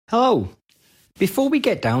Hello. Before we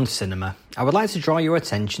get down to cinema, I would like to draw your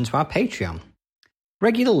attention to our Patreon.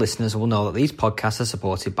 Regular listeners will know that these podcasts are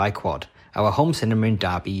supported by Quad, our home cinema in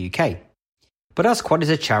Derby, UK. But as Quad is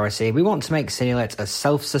a charity, we want to make Cinelit as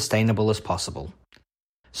self-sustainable as possible.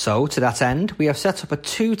 So, to that end, we have set up a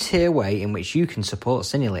two-tier way in which you can support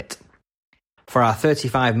Cinelit. For our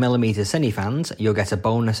 35mm Cine fans, you'll get a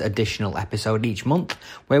bonus additional episode each month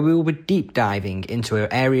where we will be deep diving into an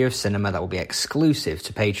area of cinema that will be exclusive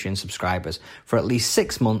to Patreon subscribers for at least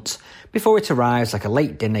 6 months before it arrives like a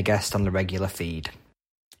late dinner guest on the regular feed.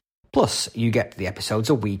 Plus, you get the episodes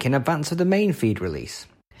a week in advance of the main feed release.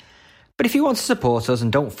 But if you want to support us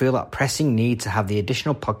and don't feel that pressing need to have the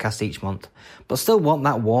additional podcast each month, but still want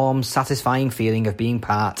that warm, satisfying feeling of being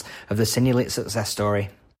part of the Cinelit success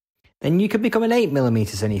story, then you can become an 8mm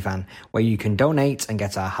Cine fan, where you can donate and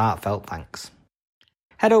get our heartfelt thanks.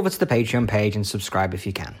 Head over to the Patreon page and subscribe if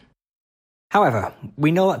you can. However,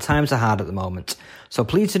 we know that times are hard at the moment, so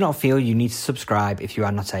please do not feel you need to subscribe if you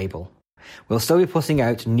are not able. We'll still be putting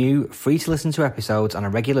out new, free-to-listen-to episodes on a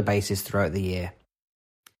regular basis throughout the year.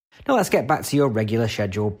 Now let's get back to your regular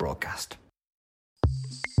scheduled broadcast.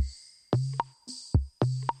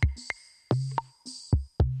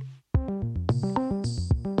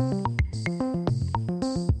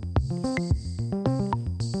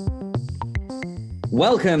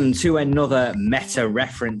 Welcome to another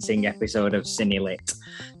meta-referencing episode of Cinelit.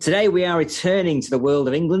 Today we are returning to the world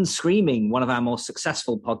of England Screaming, one of our most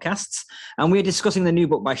successful podcasts, and we are discussing the new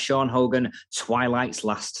book by Sean Hogan, Twilight's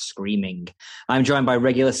Last Screaming. I'm joined by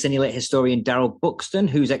regular Cinelit historian Daryl Buxton,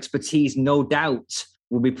 whose expertise no doubt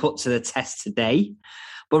will be put to the test today.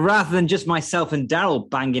 But rather than just myself and Daryl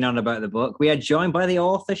banging on about the book, we are joined by the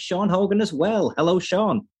author Sean Hogan as well. Hello,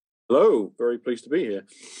 Sean. Hello, very pleased to be here.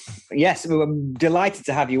 Yes, I'm delighted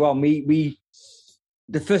to have you on. The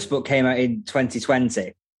first book came out in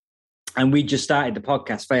 2020, and we just started the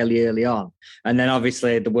podcast fairly early on. And then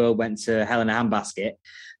obviously the world went to hell in a handbasket.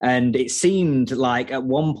 And it seemed like at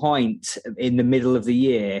one point in the middle of the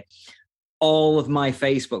year, all of my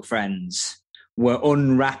Facebook friends were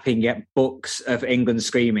unwrapping books of England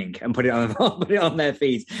Screaming and put it on their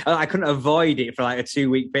feeds. I couldn't avoid it for like a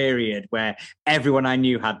 2-week period where everyone I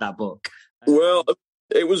knew had that book. Well,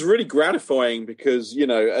 it was really gratifying because, you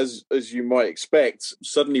know, as you might expect,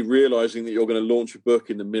 suddenly realizing that you're going to launch a book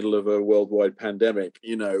in the middle of a worldwide pandemic,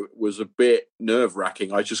 you know, was a bit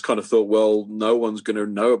nerve-wracking. I just kind of thought, well, no one's going to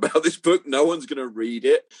know about this book. No one's going to read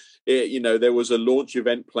it. You know, there was a launch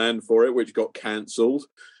event planned for it, which got cancelled.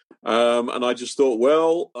 And I just thought,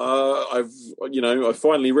 well, I've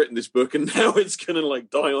finally written this book and now it's going to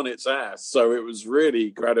like die on its ass. So it was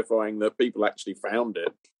really gratifying that people actually found it.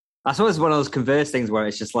 I suppose it's one of those converse things where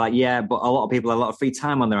it's just like, yeah, but a lot of people have a lot of free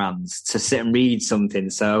time on their hands to sit and read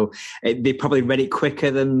something. So they probably read it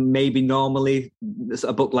quicker than maybe normally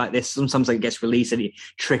a book like this. Sometimes it gets released and it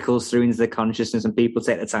trickles through into the consciousness and people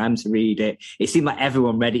take the time to read it. It seemed like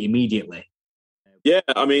everyone read it immediately. Yeah,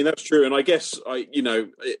 I mean, that's true. And I guess,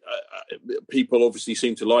 people obviously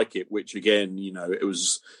seem to like it, which again, you know, it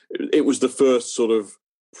was the first sort of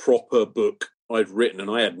proper book I'd written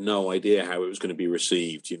and I had no idea how it was going to be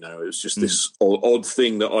received. You know, it was just this odd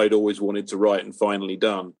thing that I'd always wanted to write and finally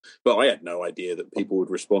done. But I had no idea that people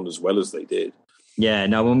would respond as well as they did. Yeah,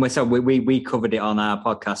 no, when we covered it on our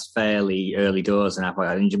podcast fairly early doors, and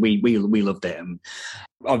we loved it. And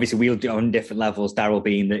obviously, we loved it on different levels. Daryl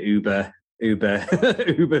being the Uber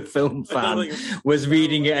film fan was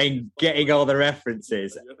reading it and getting all the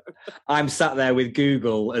references. I'm sat there with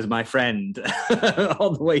Google as my friend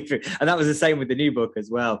all the way through, and that was the same with the new book as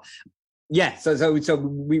well. Yeah, so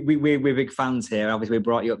we're big fans here. Obviously, we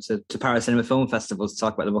brought you up to Paris Cinema Film Festival to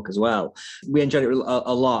talk about the book as well. We enjoyed it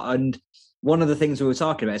a lot, and one of the things we were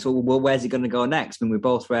talking about is, well, where's it going to go next? I mean, we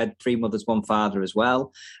both read Three Mothers, One Father as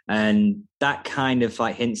well, and that kind of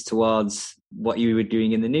like hints towards what you were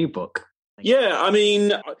doing in the new book. Yeah, I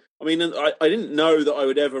mean, I didn't know that I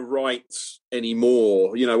would ever write any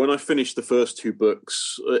more. You know, when I finished the first two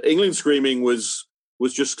books, England Screaming was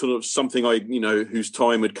just kind of something whose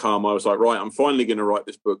time had come. I was like, right, I'm finally going to write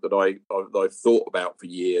this book that I've thought about for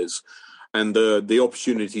years. And the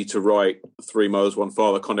opportunity to write Three Mothers, One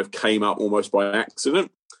Father kind of came up almost by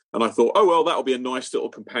accident. And I thought, oh, well, that'll be a nice little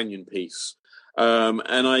companion piece. And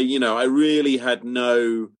I really had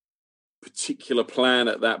no particular plan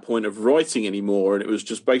at that point of writing anymore. And it was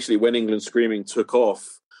just basically when England Screaming took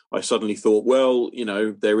off, I suddenly thought, well, you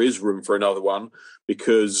know, there is room for another one,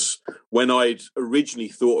 because when I'd originally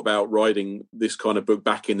thought about writing this kind of book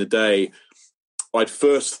back in the day, I'd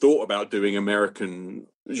first thought about doing American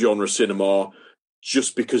genre cinema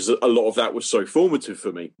just because a lot of that was so formative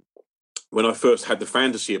for me. when I first had the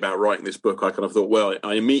fantasy about writing this book, I kind of thought, well,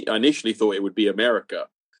 I initially thought it would be America.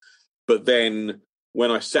 But then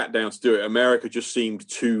when I sat down to do it, America just seemed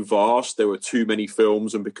too vast. There were too many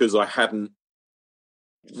films. And because I hadn't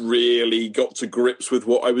really got to grips with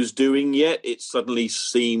what I was doing yet, it suddenly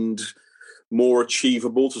seemed more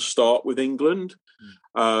achievable to start with England.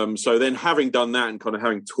 So then having done that and kind of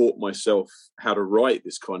having taught myself how to write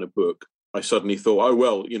this kind of book, I suddenly thought, oh,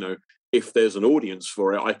 well, if there's an audience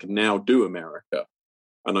for it, I can now do America.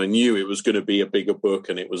 And I knew it was going to be a bigger book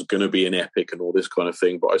and it was going to be an epic and all this kind of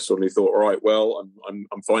thing. But I suddenly thought, all right, well,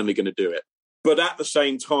 I'm finally going to do it. But at the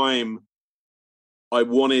same time, I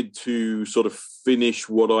wanted to sort of finish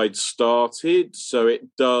what I'd started. So it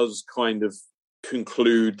does kind of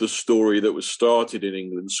conclude the story that was started in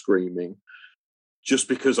England Screaming, just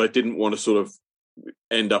because I didn't want to sort of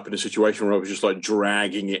end up in a situation where I was just like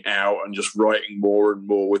dragging it out and just writing more and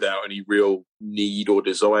more without any real need or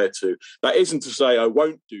desire to. That isn't to say I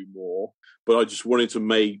won't do more, but I just wanted to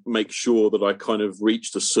make sure that I kind of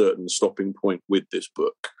reached a certain stopping point with this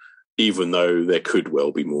book, even though there could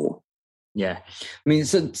well be more. Yeah, I mean,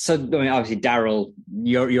 so obviously, Daryl,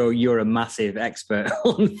 you're a massive expert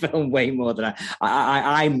on film, way more than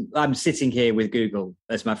I'm sitting here with Google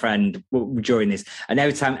as my friend during this, and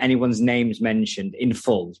every time anyone's name's mentioned in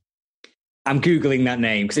full, I'm Googling that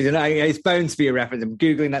name because it's bound to be a reference. I'm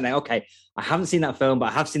Googling that name. Okay, I haven't seen that film, but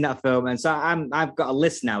I have seen that film, and so I've got a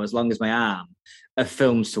list now as long as my arm of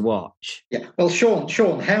films to watch. Yeah. Well,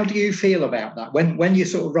 Sean, how do you feel about that when you're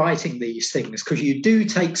sort of writing these things? Because you do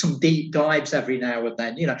take some deep dives every now and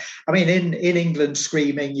then. I mean, in England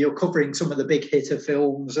Screaming, you're covering some of the big hitter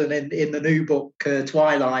films, and in the new book,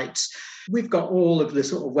 Twilights, we've got all of the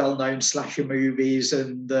sort of well-known slasher movies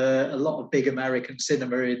and a lot of big American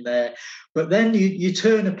cinema in there. But then you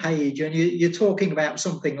turn a page and you're talking about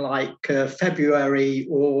something like February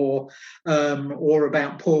or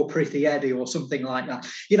about Poor Pretty Eddie or something like that.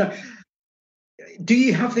 Do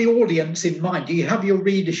you have the audience in mind? Do you have your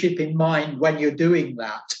readership in mind when you're doing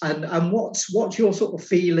that? And what's your sort of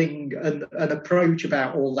feeling and approach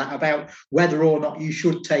about all that, about whether or not you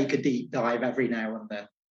should take a deep dive every now and then?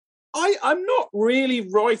 I'm not really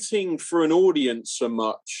writing for an audience so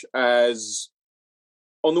much as,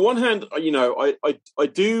 on the one hand, I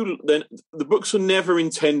do. Then the books are never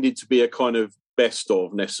intended to be a kind of best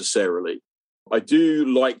of necessarily. I do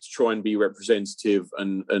like to try and be representative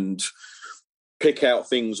and pick out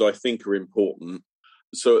things I think are important.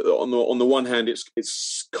 So on the one hand,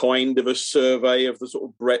 it's kind of a survey of the sort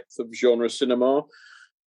of breadth of genre cinema.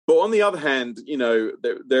 But on the other hand,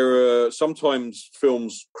 there are sometimes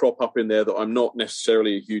films crop up in there that I'm not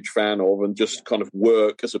necessarily a huge fan of and just kind of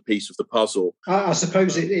work as a piece of the puzzle. I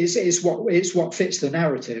suppose it's what fits the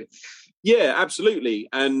narrative. Yeah, absolutely.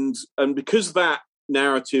 And because that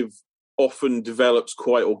narrative often develops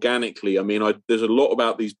quite organically, I mean, there's a lot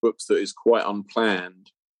about these books that is quite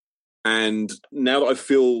unplanned. And now that I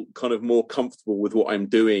feel kind of more comfortable with what I'm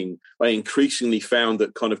doing, I increasingly found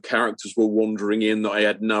that kind of characters were wandering in that I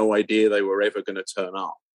had no idea they were ever going to turn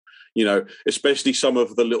up. Especially some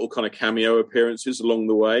of the little kind of cameo appearances along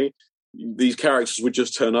the way. These characters would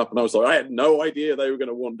just turn up and I was like, I had no idea they were going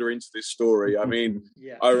to wander into this story. I mean,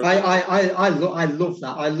 yeah. I love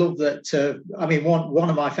that. I love that. I mean, one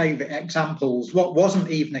of my favorite examples, what wasn't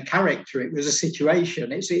even a character, it was a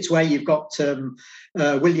situation. It's where you've got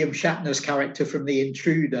William Shatner's character from The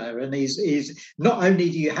Intruder, and he's not only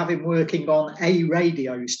do you have him working on a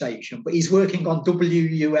radio station, but he's working on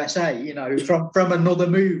WUSA, from another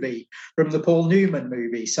movie, from the Paul Newman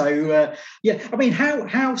movie. So I mean,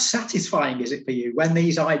 how satisfying is it for you when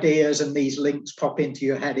these ideas and these links pop into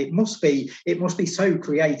your head? It must be so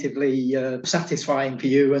creatively satisfying for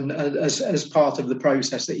you, and as part of the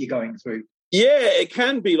process that you're going through. Yeah, it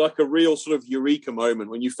can be like a real sort of eureka moment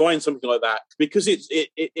when you find something like that, because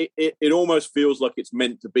it almost feels like it's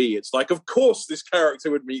meant to be. It's like, of course, this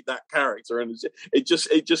character would meet that character, and it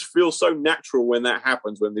just feels so natural when that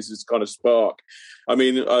happens, when this is kind of spark. I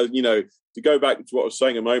mean, to go back to what I was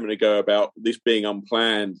saying a moment ago about this being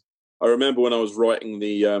unplanned. I remember when I was writing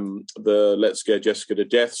the Let's Scare Jessica to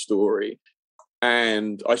Death story,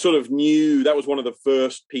 and I sort of knew that was one of the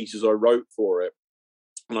first pieces I wrote for it.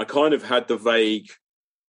 And I kind of had the vague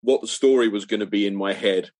what the story was going to be in my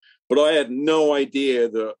head, but I had no idea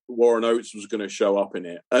that Warren Oates was going to show up in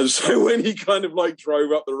it. And so when he kind of like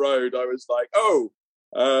drove up the road, I was like,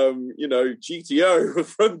 GTO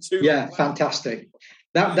from two. Yeah, fantastic.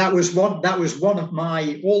 That was one of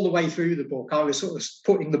my, all the way through the book, I was sort of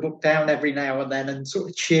putting the book down every now and then and sort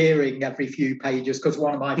of cheering every few pages because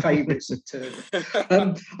one of my favourites had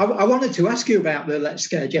turned. I wanted to ask you about the Let's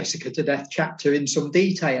Scare Jessica to Death chapter in some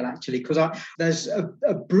detail, actually, because there's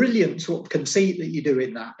a brilliant sort of conceit that you do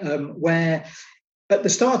in that, where at the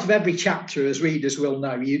start of every chapter, as readers will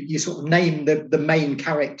know, you sort of name the main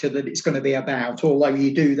character that it's going to be about, although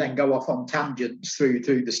you do then go off on tangents through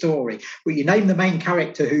the story. But you name the main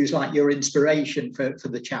character who's like your inspiration for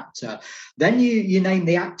the chapter. Then you name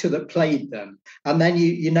the actor that played them. And then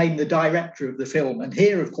you name the director of the film. And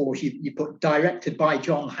here, of course, you put directed by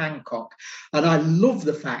John Hancock. And I love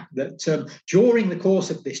the fact that during the course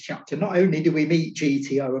of this chapter, not only do we meet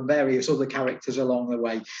GTO and various other characters along the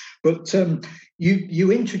way, but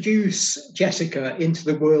you introduce Jessica into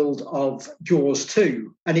the world of Jaws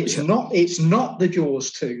 2, and it's not the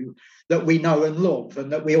Jaws 2 that we know and love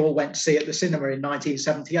and that we all went to see at the cinema in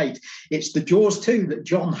 1978. It's the Jaws 2 that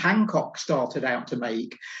John Hancock started out to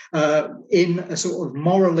make in a sort of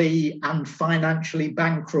morally and financially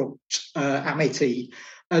bankrupt Amity.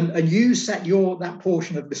 And you set that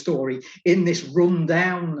portion of the story in this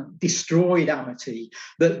run-down, destroyed Amity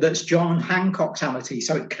that's John Hancock's Amity.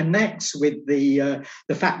 So it connects with the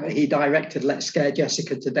fact that he directed Let's Scare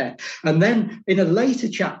Jessica to Death. And then in a later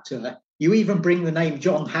chapter, you even bring the name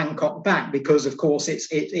John Hancock back because, of course,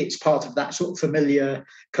 it's part of that sort of familiar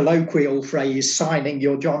colloquial phrase, signing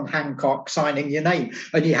your John Hancock, signing your name.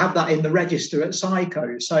 And you have that in the register at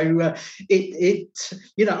Psycho. So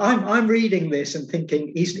I'm reading this and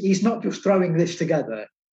thinking he's not just throwing this together.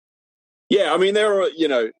 Yeah, I mean, there are,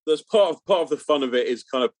 there's part of the fun of it is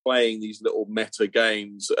kind of playing these little meta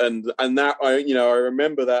games. And that, I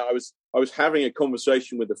remember that I was having a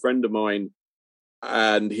conversation with a friend of mine,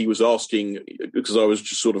 and he was asking, because I was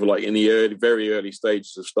just sort of like in the very early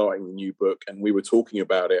stages of starting the new book, and we were talking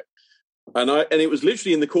about it. And it was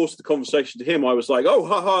literally in the course of the conversation to him, I was like,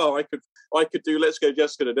 oh, I could do Let's Go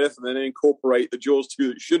Jessica to Death and then incorporate the Jaws 2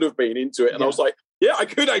 that should have been into it. And I was like, yeah, I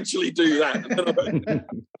could actually do that.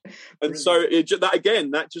 And so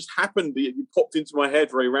that just happened. It popped into my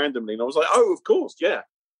head very randomly. And I was like, oh, of course, yeah,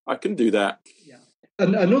 I can do that. Yeah.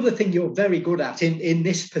 And another thing you're very good at in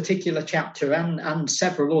this particular chapter and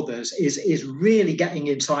several others is really getting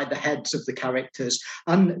inside the heads of the characters.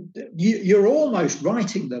 And you're almost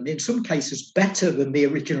writing them, in some cases, better than the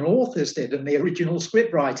original authors did and the original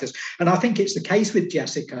script writers. And I think it's the case with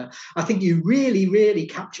Jessica. I think you really, really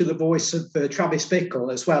capture the voice of Travis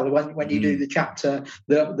Bickle as well when you do the chapter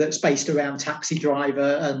that's based around Taxi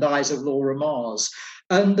Driver and Eyes of Laura Mars.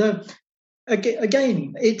 And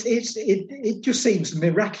again, it just seems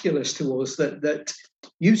miraculous to us that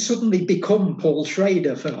you suddenly become Paul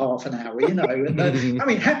Schrader for half an hour, And I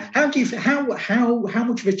mean, how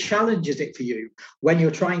much of a challenge is it for you when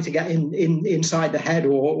you're trying to get inside the head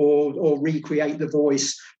or recreate the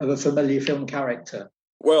voice of a familiar film character?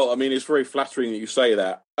 Well, I mean, it's very flattering that you say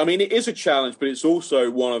that. I mean, it is a challenge, but it's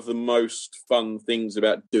also one of the most fun things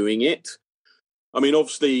about doing it. I mean,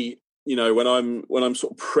 obviously, when I'm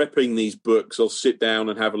sort of prepping these books, I'll sit down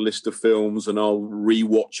and have a list of films and I'll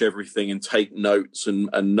rewatch everything and take notes and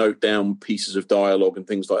note down pieces of dialogue and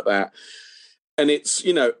things like that. And it's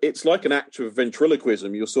like an act of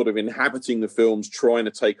ventriloquism. You're sort of inhabiting the films, trying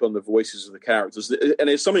to take on the voices of the characters. And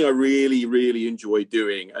it's something I really, really enjoy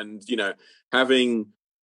doing. And, having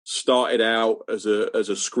started out as a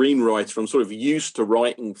screenwriter, I'm sort of used to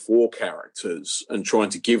writing for characters and trying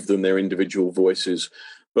to give them their individual voices.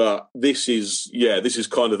 But this is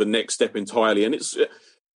kind of the next step entirely. And it's,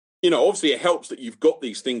 obviously it helps that you've got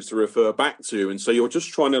these things to refer back to. And so you're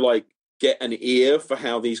just trying to get an ear for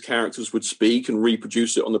how these characters would speak and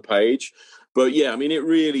reproduce it on the page. But yeah, I mean, it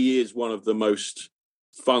really is one of the most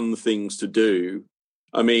fun things to do.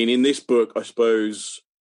 I mean, in this book, I suppose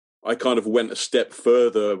I kind of went a step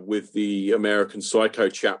further with the American Psycho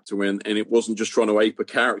chapter, and it wasn't just trying to ape a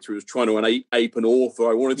character; it was trying to ape an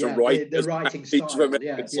author. I wanted to write the writing style,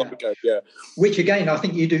 Psycho, which again I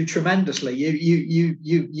think you do tremendously.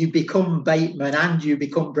 You become Bateman and you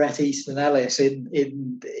become Bret Easton Ellis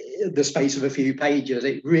in the space of a few pages.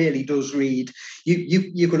 It really does read.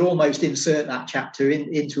 You could almost insert that chapter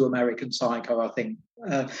into American Psycho, I think.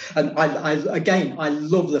 And I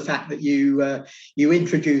love the fact that you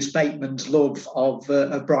introduce Bateman's love of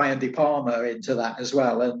Brian De Palma into that as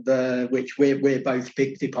well, and which we're both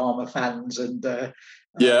big De Palma fans. And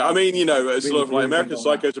yeah, I mean, it's sort of like American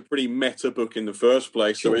Psycho is a pretty meta book in the first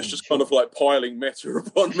place, so it's just kind of like piling meta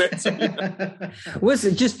upon meta. Was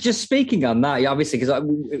it just speaking on that? Obviously, because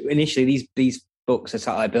initially these books are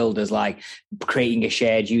sort of like billed as like creating a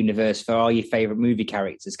shared universe for all your favorite movie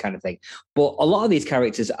characters kind of thing. But a lot of these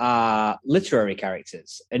characters are literary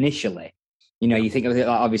characters initially. You know, you think of it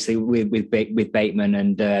obviously with Bateman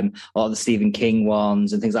and a lot of the Stephen King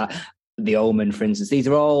ones and things like The Omen, for instance. These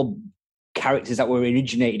are all characters that were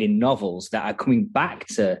originated in novels that are coming back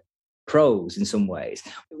to prose in some ways.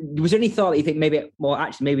 Was there any thought that you think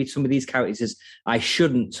maybe some of these characters I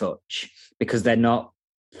shouldn't touch because they're not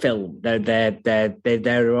film? They're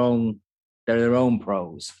their own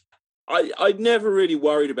prose. I'd never really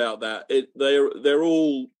worried about that. They're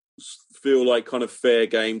all feel like kind of fair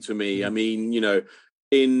game to me. I mean, you know,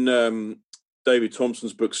 in David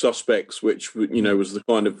Thompson's book Suspects, which, you know, was the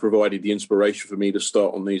kind of provided the inspiration for me to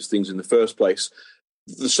start on these things in the first place.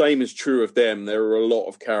 The same is true of them. There are a lot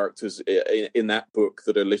of characters in that book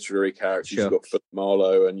that are literary characters. Sure. You've got Philip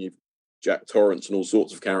Marlowe and you've Jack Torrance and all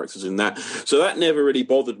sorts of characters in that. So that never really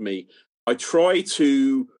bothered me. I try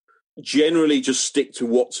to generally just stick to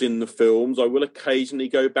what's in the films. I will occasionally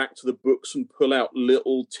go back to the books and pull out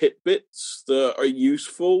little tidbits that are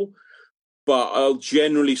useful, but I'll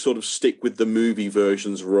generally sort of stick with the movie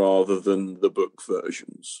versions rather than the book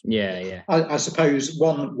versions. Yeah. I suppose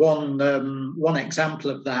one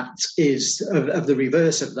example of that is of the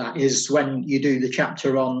reverse of that is when you do the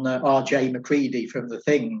chapter on R.J. MacReady from The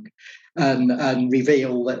Thing, and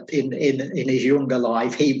reveal that in his younger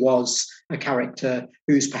life he was a character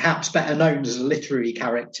who's perhaps better known as a literary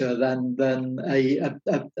character than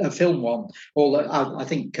a film one. Or I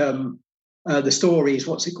think the story is,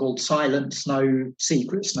 what's it called? Silent Snow,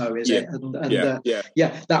 Secret Snow, is it?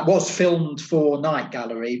 Yeah, that was filmed for Night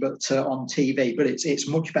Gallery, but on TV. But it's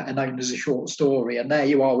much better known as a short story. And there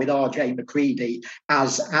you are with R.J. MacReady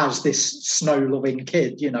as this snow-loving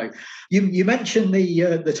kid. You know, you mentioned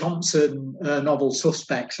the Thompson novel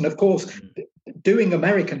Suspects, and of course, doing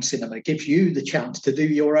American cinema gives you the chance to do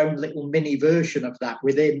your own little mini version of that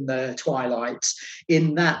within Twilight.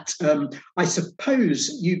 In that, I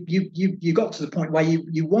suppose you got to the point where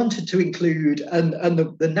you wanted to include, and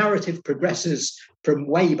the narrative progresses from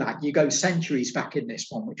way back. You go centuries back in this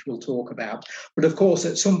one, which we'll talk about. But of course,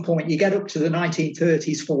 at some point, you get up to the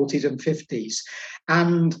 1930s, 40s, and 50s,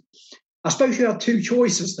 and I suppose you have two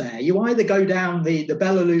choices there. You either go down the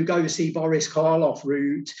Bela Lugosi, Boris Karloff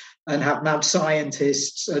route and have mad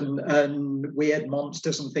scientists and weird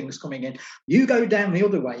monsters and things coming in. You go down the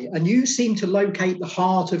other way, and you seem to locate the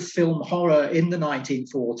heart of film horror in the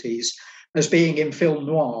 1940s as being in film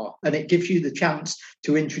noir, and it gives you the chance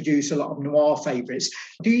to introduce a lot of noir favourites.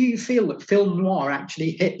 Do you feel that film noir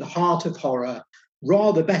actually hit the heart of horror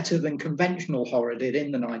rather better than conventional horror did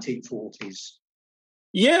in the 1940s?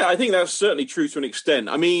 Yeah, I think that's certainly true to an extent.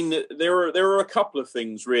 I mean, there are a couple of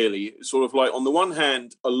things, really. Sort of like, on the one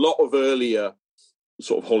hand, a lot of earlier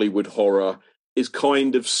sort of Hollywood horror is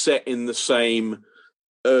kind of set in the same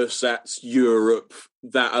ersatz Europe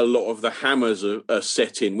that a lot of the Hammers are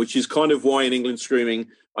set in, which is kind of why in England Screaming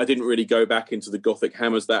I didn't really go back into the Gothic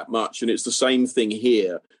Hammers that much. And it's the same thing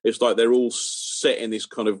here. It's like they're all set in this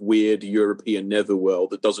kind of weird European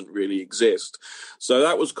netherworld that doesn't really exist. So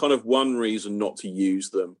that was kind of one reason not to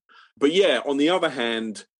use them. But yeah, on the other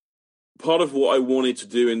hand, part of what I wanted to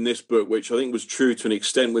do in this book, which I think was true to an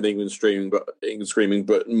extent with England Screaming,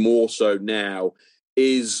 but more so now,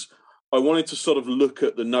 is I wanted to sort of look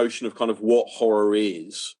at the notion of kind of what horror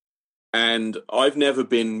is. And I've never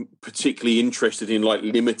been particularly interested in like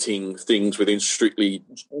limiting things within strictly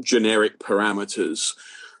generic parameters.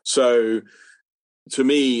 So to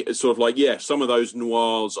me, it's sort of like, yeah, some of those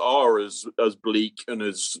noirs are as bleak and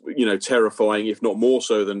as, you know, terrifying, if not more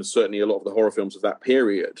so than certainly a lot of the horror films of that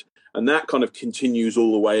period. And that kind of continues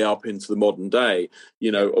all the way up into the modern day.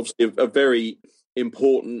 You know, obviously a very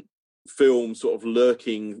important film sort of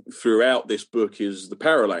lurking throughout this book is the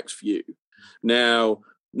Parallax View. Now,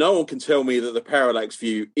 no one can tell me that the Parallax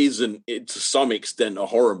View isn't, to some extent, a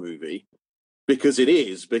horror movie, because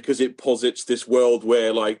it posits this world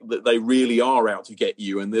where like they really are out to get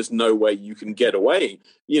you and there's no way you can get away,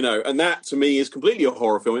 you know, and that to me is completely a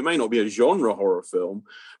horror film. It may not be a genre horror film,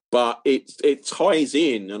 but it ties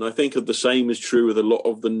in, and I think the same is true with a lot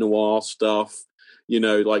of the noir stuff. You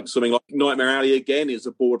know, like something like Nightmare Alley again is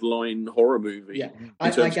a borderline horror movie. Yeah,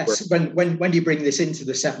 I guess when you bring this into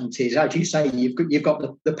the 70s, as you say, you've got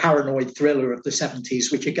the paranoid thriller of the 70s,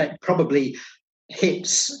 which again probably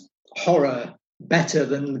hits horror better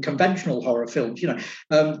than conventional horror films. You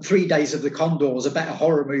know, 3 Days of the Condor is a better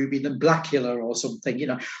horror movie than Blackula or something. You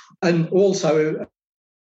know, and also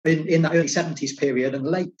in the early 70s period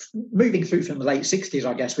and moving through from the late 60s,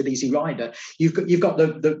 I guess, with Easy Rider, you've got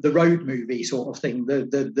the road movie sort of thing,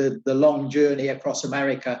 the long journey across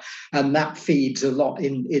America, and that feeds a lot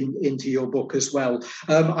into your book as well.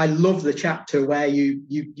 I love the chapter where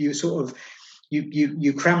you sort of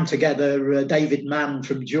you cram together David Mann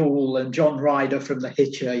from Duel and John Ryder from The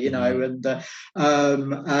Hitcher, you know, and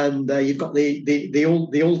you've got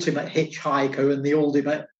the ultimate hitchhiker and the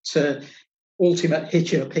ultimate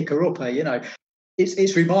hitcher picker upper, you know.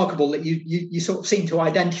 It's remarkable that you sort of seem to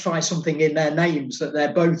identify something in their names, that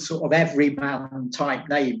they're both sort of everyman type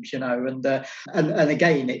names, you know, and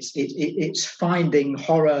again it's finding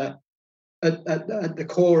horror at the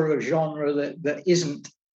core of a genre that isn't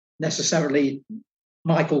necessarily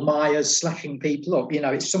Michael Myers slashing people up, you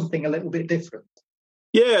know. It's something a little bit different.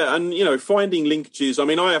 Yeah, and you know, finding linkages. I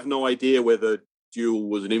mean, I have no idea whether Duel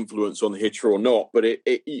was an influence on The Hitcher or not, but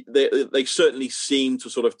they certainly seem to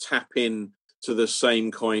sort of tap in to the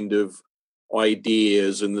same kind of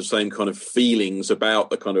ideas and the same kind of feelings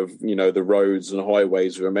about the kind of, you know, the roads and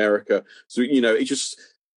highways of America. So, you know, it's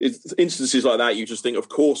instances like that, you just think, of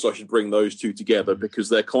course I should bring those two together because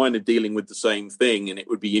they're kind of dealing with the same thing, and it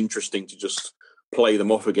would be interesting to just play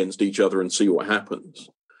them off against each other and see what happens.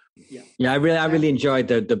 Yeah, I really enjoyed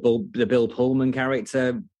the Bill Pullman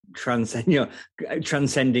character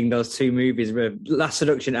transcending those two movies, Last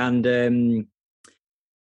Seduction and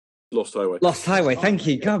Lost Highway. Lost Highway, thank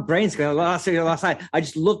you. God, brain's going. Last Highway. I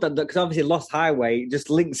just love that because obviously Lost Highway just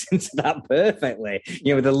links into that perfectly.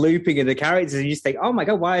 You know, with the looping of the characters, and you just think, oh my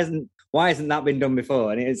God, why hasn't that been done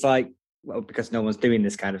before? And it's like, well, because no one's doing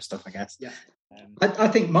this kind of stuff, I guess. Yeah. I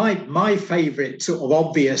think my favourite sort of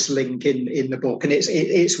obvious link in the book, and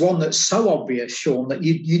it's one that's so obvious, Sean, that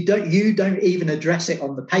you don't even address it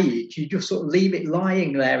on the page. You just sort of leave it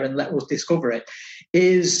lying there and let us discover it.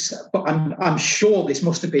 But I'm sure this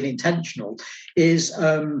must have been intentional.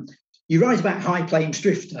 You write about High Plains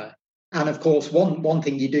Drifter, and of course one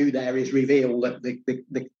thing you do there is reveal that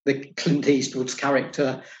the Clint Eastwood's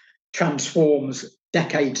character transforms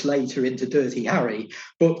decades later into Dirty Harry.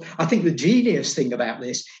 But I think the genius thing about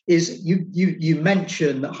this is you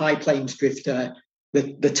mention that High Plains Drifter,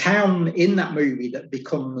 the town in that movie that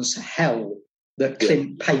becomes hell, that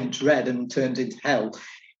Clint paints red and turns into hell,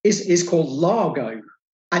 is called Largo.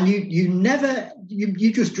 And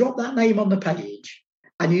you just drop that name on the page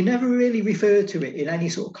and you never really refer to it in any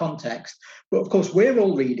sort of context. But of course, we're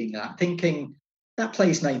all reading that thinking, that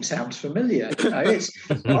place name sounds familiar. You know,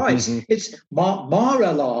 it's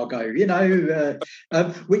Mar-a-Lago, you know,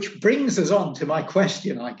 which brings us on to my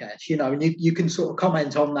question, I guess, you know, and you can sort of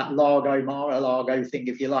comment on that Mar-a-Lago thing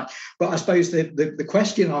if you like. But I suppose the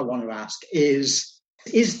question I want to ask is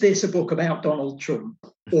this a book about Donald Trump?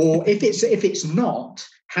 Or if it's not,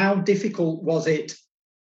 how difficult was it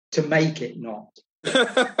to make it not?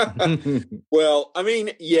 Well, I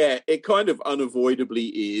mean, yeah, it kind of unavoidably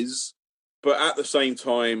is. But at the same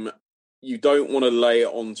time, you don't want to lay it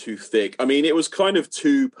on too thick. I mean, it was kind of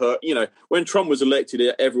when Trump was elected,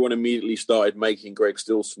 everyone immediately started making Greg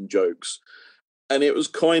Stilson jokes. And it was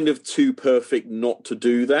kind of too perfect not to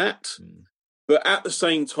do that. But at the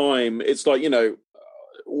same time, it's like, you know,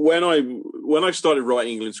 when I started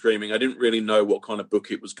writing England Screaming, I didn't really know what kind of book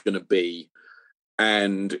it was going to be.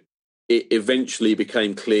 And it eventually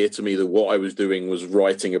became clear to me that what I was doing was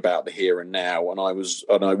writing about the here and now, and I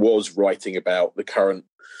was writing about the current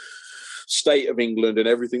state of England and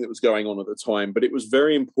everything that was going on at the time. But it was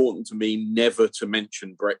very important to me never to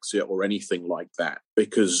mention Brexit or anything like that,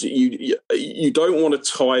 because you don't want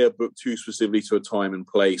to tie a book too specifically to a time and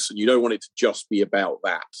place, and you don't want it to just be about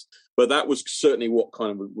that. But that was certainly what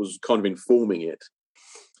was informing it.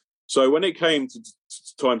 So when it came to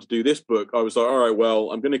time to do this book, I was like, all right, well,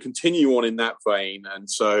 I'm going to continue on in that vein. And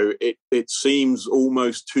so it seems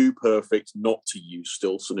almost too perfect not to use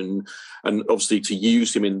Stilson and obviously to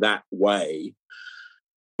use him in that way.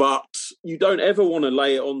 But you don't ever want to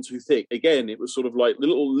lay it on too thick. Again, it was sort of like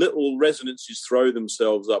little resonances throw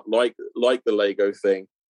themselves up like the Lego thing.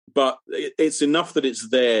 But it's enough that it's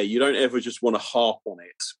there. You don't ever just want to harp on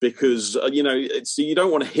it because, you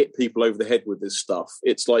don't want to hit people over the head with this stuff.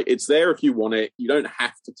 It's like, it's there if you want it. You don't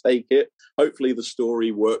have to take it. Hopefully the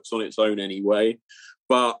story works on its own anyway.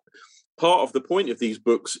 But part of the point of these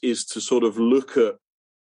books is to sort of look at,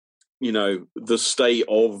 you know, the state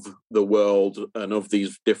of the world and of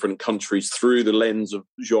these different countries through the lens of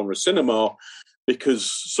genre cinema,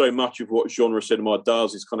 because so much of what genre cinema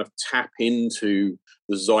does is kind of tap into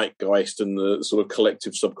the zeitgeist and the sort of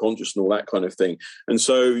collective subconscious and all that kind of thing. And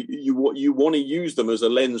so you want to use them as a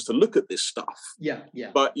lens to look at this stuff. Yeah.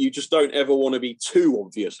 But you just don't ever want to be too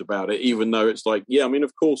obvious about it, even though it's like, yeah, I mean,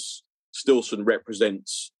 of course, Stilson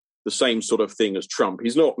represents the same sort of thing as Trump.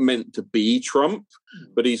 He's not meant to be Trump,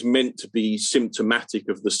 but he's meant to be symptomatic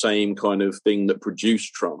of the same kind of thing that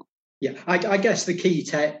produced Trump. Yeah, I guess the key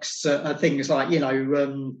texts are things like,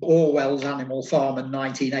 Orwell's Animal Farm in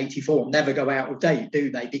 1984 never go out of date, do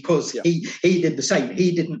they? Because he did the same.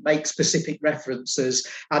 He didn't make specific references,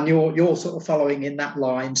 and you're sort of following in that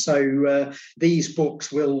line. So these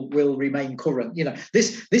books will remain current.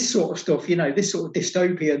 This sort of stuff, this sort of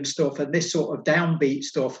dystopian stuff and this sort of downbeat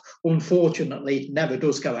stuff, unfortunately, never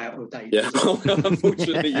does go out of date. Yeah,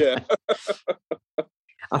 unfortunately, yeah.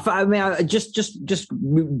 I mean, just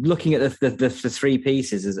looking at the three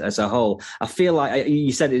pieces as a whole, I feel like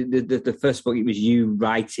you said the first book, it was you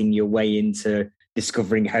writing your way into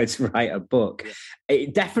discovering how to write a book. Yeah.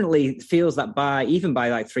 It definitely feels that by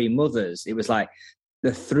like Three Mothers, it was like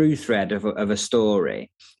the through thread of a story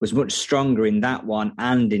was much stronger in that one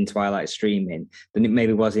and in Twilight Streaming than it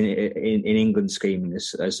maybe was in England Screaming,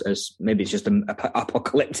 as maybe it's just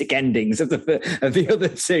apocalyptic endings of the other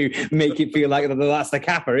two make it feel like that's the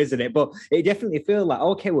capper, isn't it? But it definitely feels like,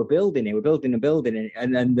 okay, we're building a building,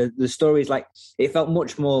 and the stories, like, it felt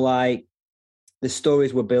much more like the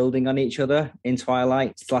stories were building on each other in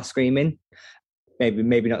Twilight / Screaming.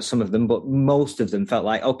 Maybe not some of them, but most of them felt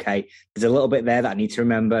like, okay, there's a little bit there that I need to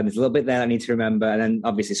remember, and there's a little bit there that I need to remember, and then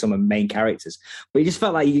obviously some of the main characters. But you just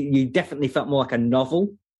felt like you definitely felt more like a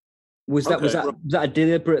novel. Was that a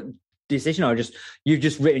deliberate decision, or you've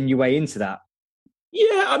just written your way into that?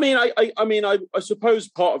 Yeah, I mean, I suppose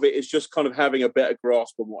part of it is just kind of having a better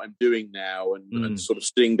grasp on what I'm doing now, and sort of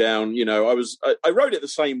sitting down. I wrote it the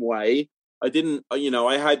same way. I didn't,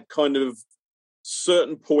 I had kind of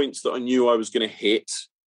certain points that I knew I was going to hit,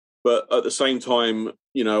 but at the same time,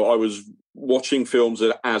 I was watching films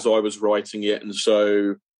as I was writing it, and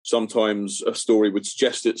so sometimes a story would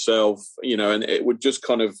suggest itself, and it would just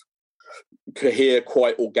kind of cohere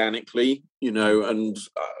quite organically, and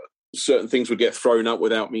certain things would get thrown up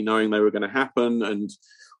without me knowing they were going to happen, and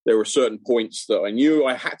there were certain points that I knew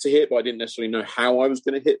I had to hit, but I didn't necessarily know how I was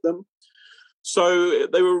going to hit them. So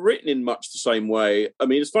they were written in much the same way. I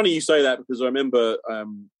mean, it's funny you say that, because I remember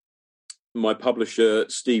my publisher,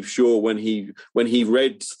 Steve Shaw, when he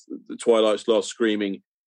read Twilight's Last Screaming,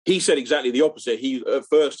 he said exactly the opposite. At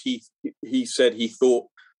first he said he thought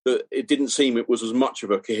that it didn't seem it was as much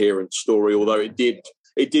of a coherent story, although it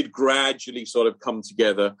did gradually sort of come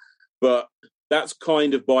together. But that's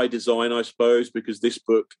kind of by design, I suppose, because this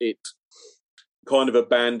book, it kind of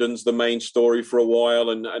abandons the main story for a while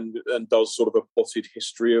and does sort of a potted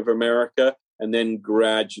history of America, and then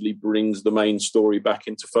gradually brings the main story back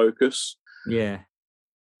into focus. Yeah.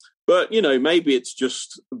 But, maybe it's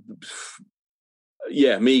just,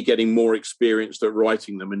 me getting more experienced at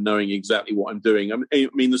writing them and knowing exactly what I'm doing. I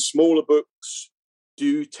mean, the smaller books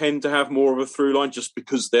do tend to have more of a through line just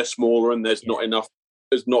because they're smaller and there's not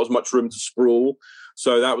as much room to sprawl.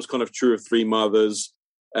 So that was kind of true of Three Mothers,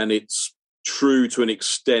 and it's true to an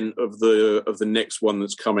extent of the next one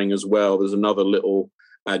that's coming as well. There's another little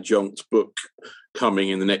adjunct book coming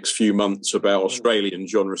in the next few months about Australian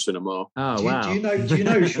genre cinema. Oh, wow. Do you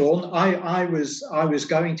know, Sean? I was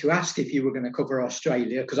going to ask if you were going to cover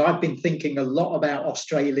Australia, because I've been thinking a lot about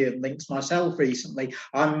Australian links myself recently.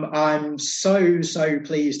 I'm so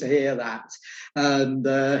pleased to hear that, and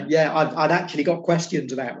I'd actually got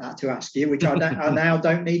questions about that to ask you, which I now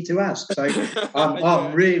don't need to ask. So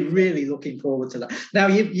I'm really looking forward to that. Now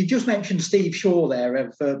you just mentioned Steve Shaw there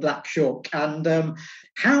of Black Shuck, and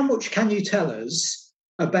how much can you tell us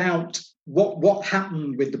about what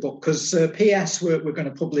happened with the book? Because PS were going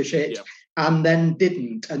to publish it, and then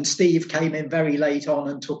didn't, and Steve came in very late on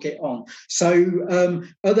and took it on. So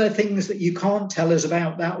are there things that you can't tell us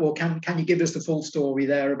about that, or can you give us the full story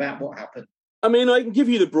there about what happened? I mean, I can give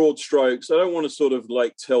you the broad strokes. I don't want to sort of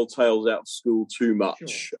like tell tales out of school too much.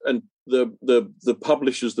 Sure. And the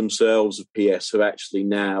publishers themselves of PS have actually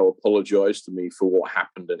now apologized to me for what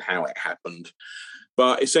happened and how it happened.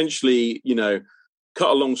 But essentially, cut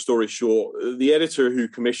a long story short, the editor who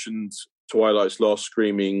commissioned Twilight's Last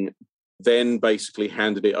Screaming then basically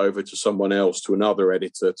handed it over to someone else, to another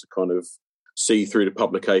editor, to kind of see through the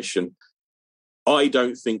publication. I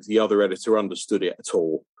don't think the other editor understood it at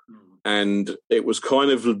all. And it was kind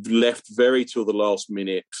of left very till the last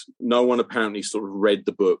minute. No one apparently sort of read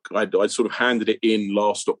the book. I sort of handed it in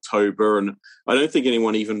last October, and I don't think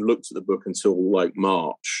anyone even looked at the book until like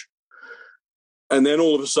March. And then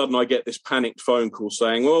all of a sudden I get this panicked phone call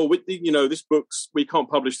saying, well, with the, this book's, we can't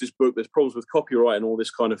publish this book. There's problems with copyright and all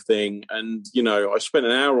this kind of thing. And, I spent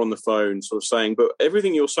an hour on the phone sort of saying, but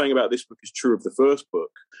everything you're saying about this book is true of the first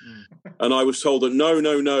book. And I was told that,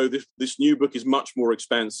 no, this new book is much more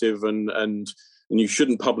expansive and you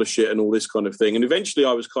shouldn't publish it and all this kind of thing. And eventually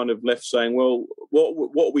I was kind of left saying, well,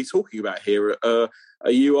 what are we talking about here? Are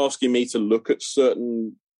you asking me to look at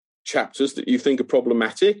certain chapters that you think are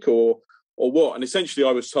problematic or what? And essentially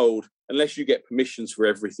I was told, unless you get permissions for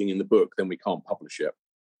everything in the book, then we can't publish it.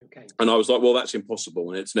 Okay. And I was like, well, that's impossible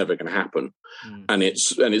and it's never going to happen. And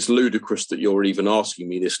it's ludicrous that you're even asking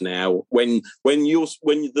me this now when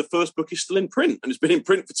the first book is still in print and it's been in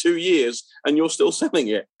print for 2 years and you're still selling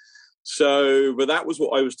it. So, but that was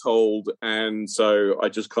what I was told. And so I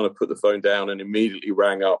just kind of put the phone down and immediately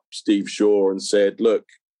rang up Steve Shaw and said, look,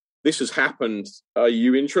 this has happened. Are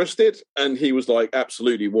you interested? And he was like,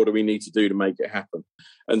 absolutely. What do we need to do to make it happen?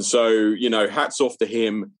 And so, hats off to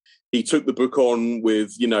him. He took the book on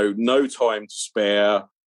with, no time to spare.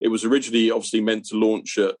 It was originally obviously meant to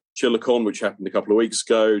launch at Chilicon, which happened a couple of weeks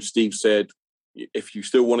ago. Steve said, if you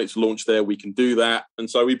still want it to launch there, we can do that. And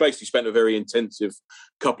so we basically spent a very intensive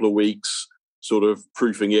couple of weeks sort of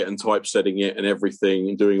proofing it and typesetting it and everything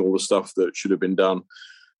and doing all the stuff that should have been done.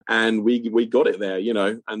 And we got it there,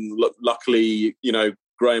 and luckily,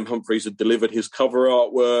 Graham Humphreys had delivered his cover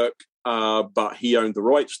artwork, but he owned the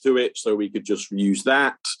rights to it, so we could just use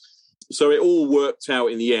that. So it all worked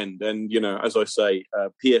out in the end. And, as I say,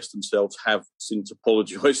 PS themselves have since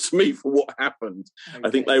apologised to me for what happened. Okay.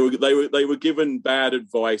 I think they were given bad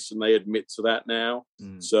advice and they admit to that now.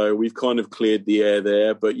 So we've kind of cleared the air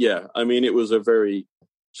there. But yeah, I mean, it was a very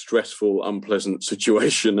stressful, unpleasant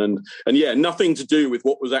situation, and yeah, nothing to do with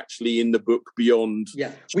what was actually in the book beyond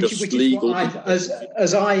which legal. Is what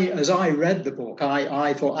as I read the book,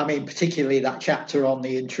 I thought, I mean, particularly that chapter on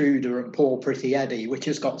the intruder and Poor Pretty Eddie, which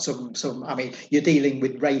has got some. I mean, you're dealing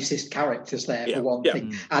with racist characters there for one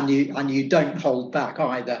thing, and you don't hold back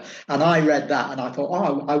either. And I read that and I thought,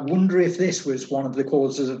 I wonder if this was one of the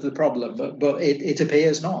causes of the problem, but it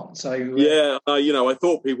appears not. So I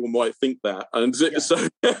thought people might think that, and so.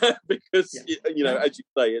 Because as you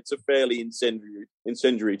say, it's a fairly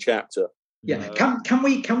incendiary chapter. Yeah, can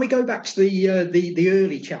we go back to the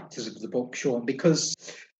early chapters of the book, Sean? Because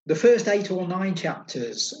the first 8 or 9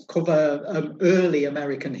 chapters cover early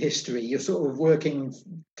American history. You're sort of working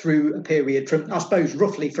through a period from, I suppose,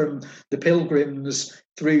 roughly from the Pilgrims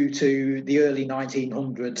through to the early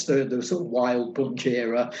 1900s, the sort of Wild Bunch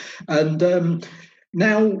era. And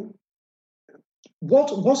now,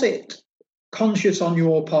 what was it conscious on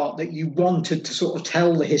your part that you wanted to sort of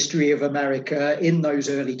tell the history of America in those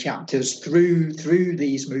early chapters through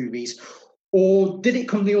these movies? Or did it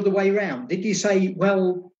come the other way around? Did you say,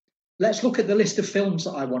 well, let's look at the list of films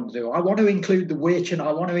that I want to do. I want to include The Witch and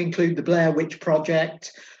I want to include The Blair Witch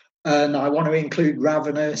Project and I want to include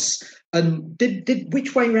Ravenous. And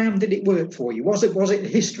which way round did it work for you? Was it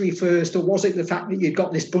history first, or was it the fact that you'd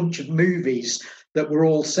got this bunch of movies that were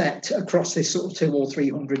all set across this sort of 200 or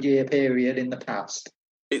 300 year period in the past?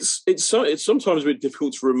 It's sometimes a bit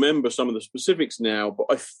difficult to remember some of the specifics now, but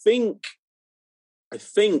I think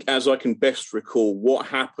as I can best recall, what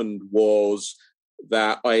happened was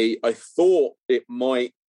that I thought it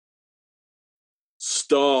might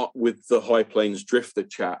start with the High Plains Drifter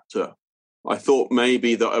chapter. I thought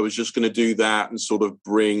maybe that I was just going to do that and sort of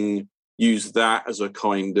use that as a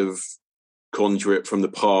kind of conduit from the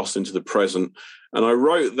past into the present. And I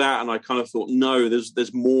wrote that and I kind of thought, no,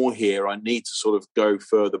 there's more here. I need to sort of go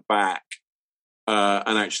further back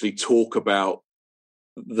and actually talk about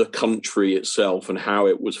the country itself and how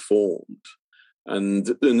it was formed. And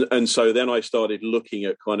so then I started looking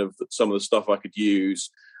at kind of some of the stuff I could use.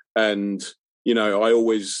 And, I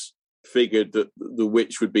always figured that The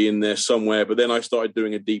Witch would be in there somewhere, but then I started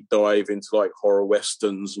doing a deep dive into like horror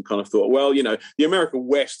westerns and kind of thought, well, the American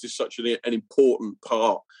West is such an important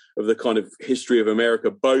part of the kind of history of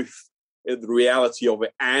America, both the reality of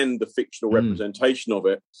it and the fictional representation of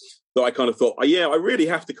it, that I kind of thought, I really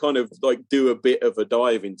have to kind of like do a bit of a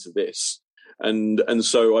dive into this. And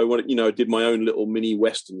so I did my own little mini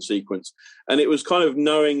Western sequence. And it was kind of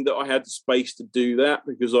knowing that I had the space to do that,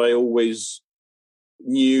 because I always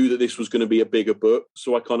knew that this was going to be a bigger book.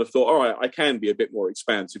 So I kind of thought, all right, I can be a bit more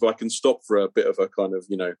expansive. I can stop for a bit of a kind of,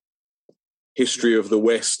 history of the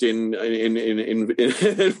West in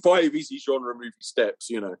 5 easy genre movie steps,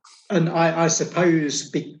 you know. And I suppose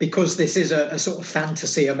because this is a sort of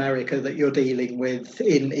fantasy America that you're dealing with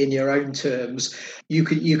in your own terms, you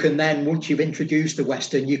can then, once you've introduced the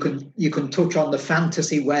Western, you can touch on the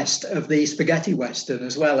fantasy West of the spaghetti Western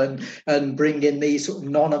as well, and bring in these sort of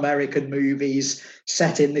non-American movies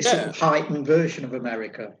set in this sort of heightened version of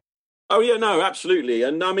America. Oh yeah, no, absolutely.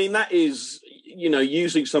 And I mean, that is, you know,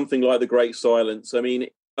 using something like The Great Silence. I mean,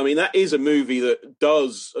 that is a movie that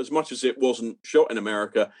does, as much as it wasn't shot in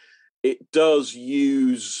America, it does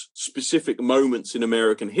use specific moments in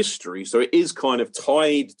American history. So it is kind of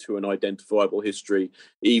tied to an identifiable history,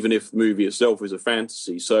 even if the movie itself is a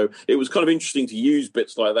fantasy. So it was kind of interesting to use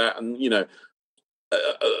bits like that. And, you know,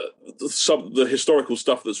 some the historical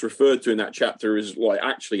stuff that's referred to in that chapter is like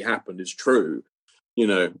actually happened, is true. You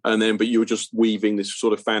know, and then, but you were just weaving this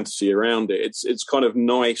sort of fantasy around it. It's kind of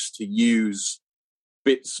nice to use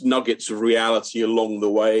nuggets of reality along the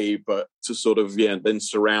way, but to sort of, then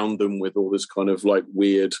surround them with all this kind of like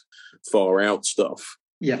weird, far out stuff.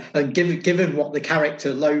 Yeah, and given what the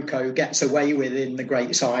character Loco gets away with in The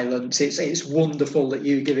Great Silence, it's wonderful that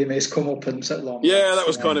you give him his comeuppance at long. Yeah, that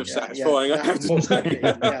was kind of satisfying.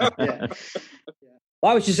 Well,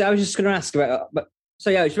 I was just going to ask about, but. So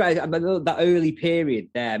yeah, it's right about that early period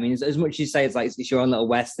there. I mean, as much as you say it's like it's your own little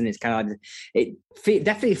Western, it's kind of like, it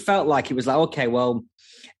definitely felt like it was like, okay, well,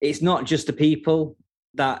 it's not just the people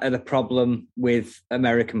that are the problem with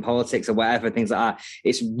American politics or whatever, things like that.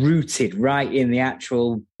 It's rooted right in the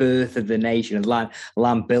actual birth of the nation, of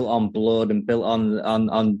land built on blood and built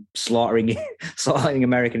on slaughtering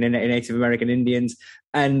Native American Indians,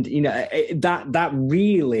 and you know that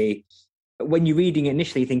really. When you're reading it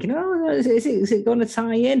initially, thinking, oh, is it going to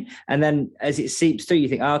tie in? And then as it seeps through, you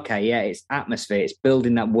think, okay, yeah, it's atmosphere. It's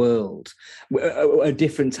building that world, a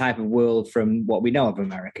different type of world from what we know of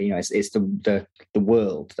America. You know, it's the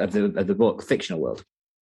world of the book, fictional world.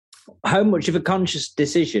 How much of a conscious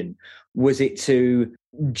decision was it to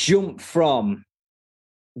jump from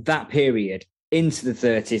that period into the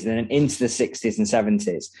 30s and then into the 60s and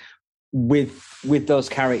 70s? With those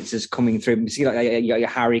characters coming through, you see, like you got your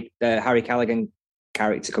Harry Callaghan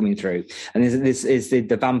character coming through, and this is the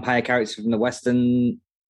vampire character from the Western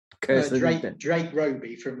Curse Drake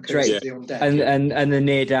Roby from Curse of the Undead, and the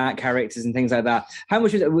Near Dark characters and things like that. How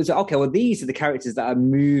much was it? Okay, well, these are the characters that are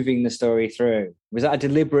moving the story through. Was that a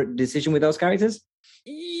deliberate decision with those characters?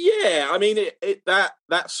 Yeah, I mean, that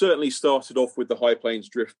certainly started off with the High Plains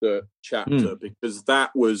Drifter chapter, because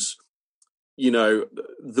that was. You know,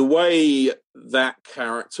 the way that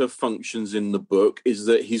character functions in the book is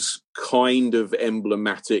that he's kind of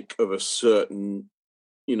emblematic of a certain,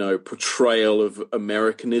 you know, portrayal of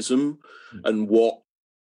Americanism and what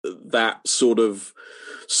that sort of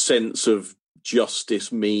sense of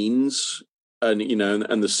justice means. And, you know,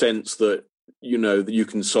 and the sense that, you know, that you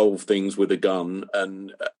can solve things with a gun.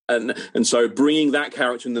 And so bringing that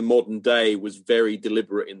character in the modern day was very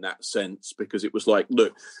deliberate in that sense, because it was like,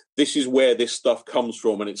 look, this is where this stuff comes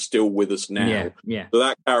from and it's still with us now. Yeah. So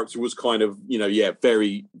that character was kind of, you know,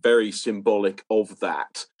 very, very symbolic of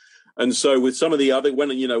that. And so with some of the other,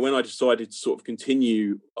 when I decided to sort of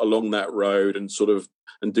continue along that road and sort of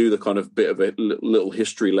and do the kind of bit of a little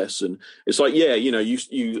history lesson, it's like, yeah, you know,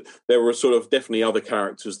 you there were sort of definitely other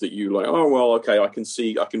characters that you like, oh, well, okay,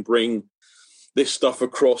 I can bring this stuff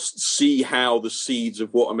across, see how the seeds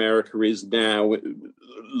of what America is now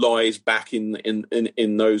lies back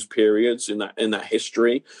in those periods, in that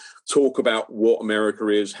history, talk about what America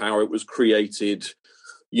is, how it was created,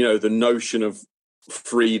 you know, the notion of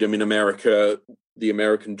freedom in America, the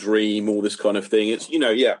American dream, all this kind of thing. It's, you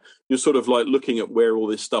know, yeah, you're sort of like looking at where all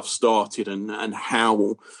this stuff started and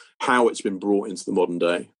how it's been brought into the modern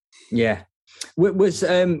day. Yeah. Was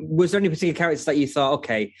there any particular characters that you thought,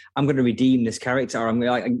 okay, I'm going to redeem this character, or I'm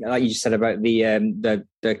like you just said about the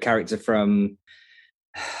character from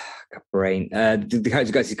brain, the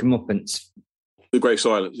character got his comeuppance. The Great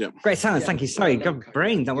Silence, yeah. Great Silence, thank you. Sorry,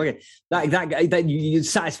 brain, don't worry. That you're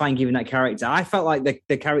satisfying giving that character. I felt like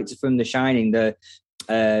the character from The Shining, the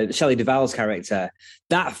Shelley Duvall's character,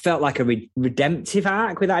 that felt like a redemptive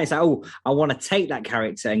arc with that. It's like, oh, I want to take that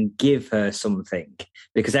character and give her something,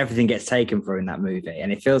 because everything gets taken for her in that movie,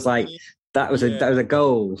 and it feels like that was a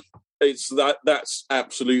goal. That's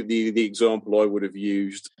absolutely the example I would have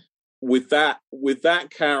used with that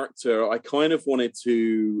character. I kind of wanted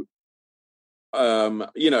to.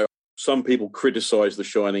 You know, some people criticize The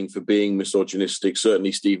Shining for being misogynistic.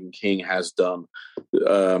 Certainly Stephen King has done.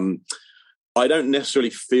 I don't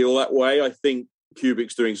necessarily feel that way. I think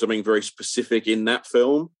Kubrick's doing something very specific in that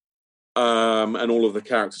film. and all of the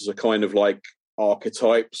characters are kind of like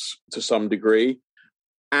archetypes to some degree.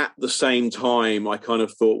 At the same time, I kind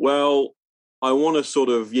of thought, well, I want to sort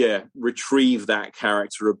of, retrieve that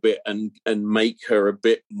character a bit and make her a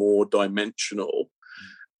bit more dimensional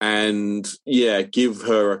and, give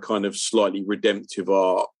her a kind of slightly redemptive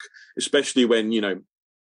arc, especially when,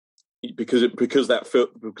 because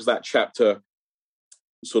that chapter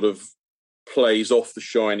sort of plays off The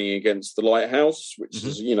Shining against The Lighthouse, which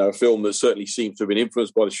is, a film that certainly seems to have been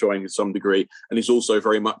influenced by The Shining to some degree, and is also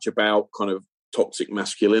very much about kind of toxic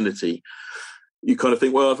masculinity. You kind of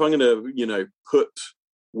think, well, if I'm going to, put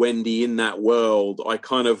Wendy in that world, I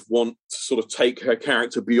kind of want to sort of take her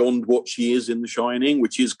character beyond what she is in The Shining,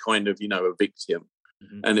 which is kind of, a victim.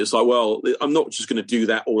 And it's like, well, I'm not just going to do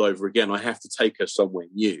that all over again. I have to take her somewhere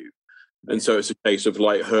new. And so it's a case of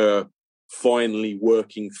like her finally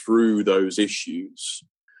working through those issues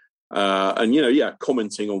and,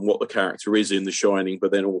 commenting on what the character is in The Shining,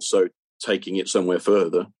 but then also taking it somewhere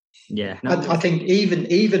further. Yeah, I think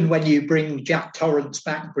even when you bring Jack Torrance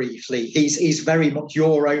back briefly, he's very much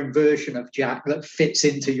your own version of Jack that fits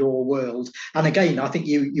into your world. And again, I think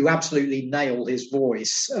you absolutely nail his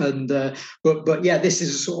voice. And but this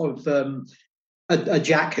is a sort of a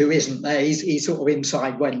Jack who isn't there. He's sort of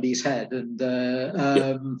inside Wendy's head. And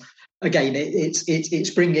again, it's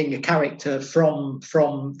bringing a character from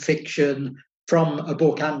fiction, from a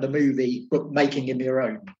book and a movie, but making him your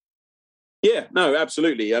own. Yeah, no,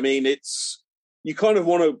 absolutely. I mean, you kind of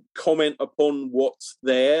want to comment upon what's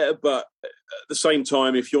there, but at the same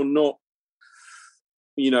time, if you're not,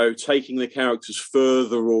 taking the characters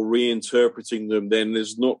further or reinterpreting them, then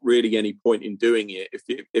there's not really any point in doing it.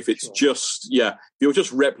 If it's just, if you're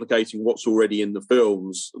just replicating what's already in the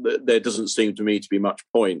films, there doesn't seem to me to be much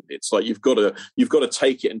point. It's like you've got to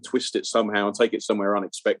take it and twist it somehow and take it somewhere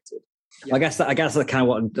unexpected. Yeah. I guess that's kind of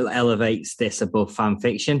what elevates this above fan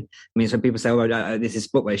fiction. I mean, so people say, "Oh, this is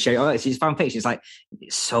book where it's fan fiction." It's like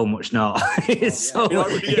it's so much not. It's so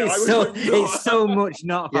much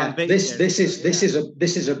not fan fiction.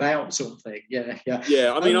 This is about something. Yeah.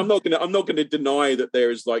 I mean, I'm not gonna deny that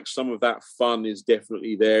there is like some of that fun is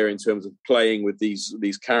definitely there in terms of playing with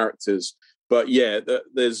these characters. But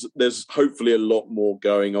there's hopefully a lot more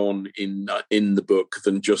going on in the book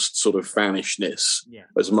than just sort of fanishness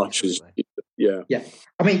as much as.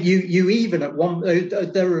 I mean, you even at one.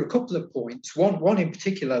 There are a couple of points. One in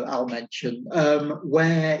particular I'll mention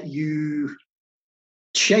where you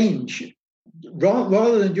change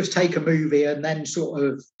rather than just take a movie and then sort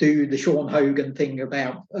of do the Sean Hogan thing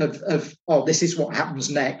about this is what happens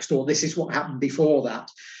next or this is what happened before that.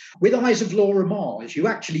 With Eyes of Laura Mars, you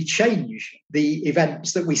actually change the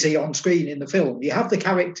events that we see on screen in the film. You have the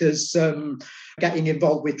characters getting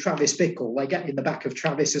involved with Travis Bickle. They get in the back of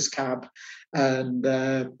Travis's cab and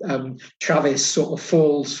Travis sort of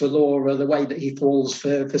falls for Laura the way that he falls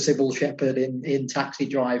for Sybil Shepherd in Taxi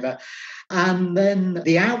Driver. And then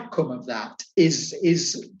the outcome of that is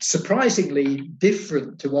surprisingly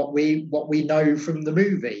different to what we know from the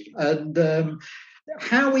movie. And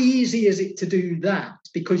how easy is it to do that?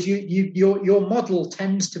 Because your model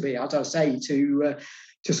tends to be, as I say, to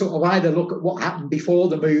sort of either look at what happened before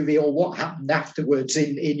the movie or what happened afterwards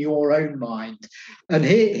in your own mind. And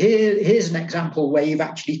here's an example where you've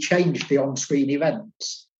actually changed the on-screen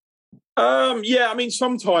events. I mean,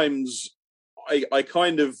 sometimes I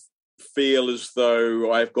kind of feel as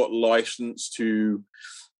though I've got license to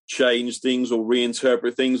change things or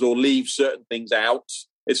reinterpret things or leave certain things out.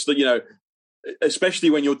 It's the, especially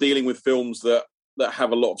when you're dealing with films that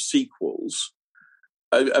have a lot of sequels.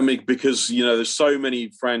 I mean, because, there's so many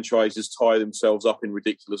franchises tie themselves up in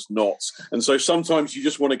ridiculous knots. And so sometimes you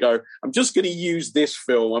just want to go, I'm just going to use this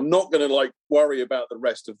film. I'm not going to worry about the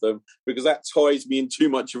rest of them because that ties me in too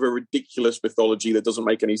much of a ridiculous mythology that doesn't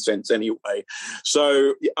make any sense anyway.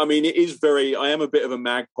 So, I mean, I am a bit of a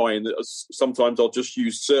magpie in that sometimes I'll just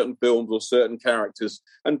use certain films or certain characters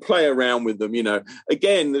and play around with them,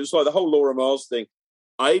 Again, there's like the whole Laura Mars thing.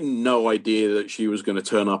 I had no idea that she was going to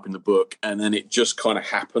turn up in the book, and then it just kind of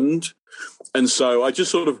happened. And so I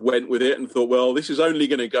just sort of went with it and thought, well, this is only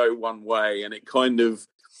going to go one way, and it kind of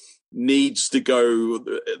needs to go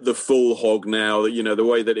the full hog now, the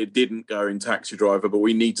way that it didn't go in Taxi Driver, but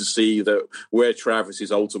we need to see that where Travis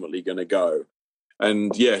is ultimately going to go.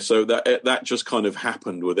 And so that just kind of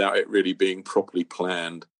happened without it really being properly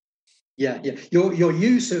planned. Yeah. Your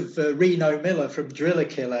use of Reno Miller from Driller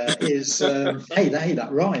Killer is hey, that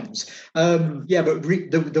rhymes. But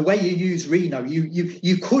the way you use Reno,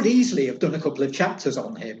 you could easily have done a couple of chapters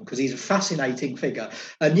on him because he's a fascinating figure,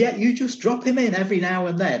 and yet you just drop him in every now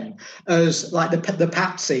and then as like the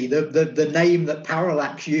patsy, the name that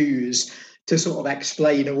Parallax use to sort of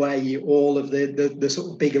explain away all of the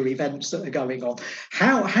sort of bigger events that are going on.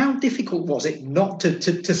 How difficult was it not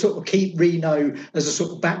to sort of keep Reno as a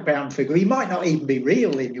sort of background figure? He might not even be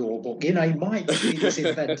real in your book, he might be this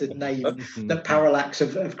invented name that Parallax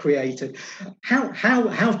have created. How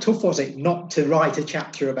tough was it not to write a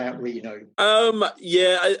chapter about Reno?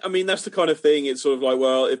 I mean, that's the kind of thing. It's sort of like,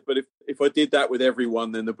 well, if I did that with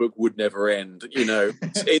everyone, then the book would never end.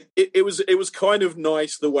 It was kind of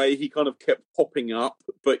nice the way he kind of kept popping up,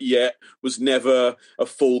 but yet was never a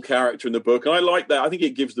full character in the book. And I like that. I think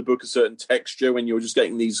it gives the book a certain texture when you're just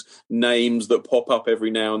getting these names that pop up every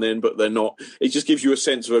now and then, but they're not. It just gives you a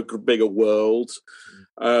sense of a bigger world.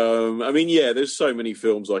 There's so many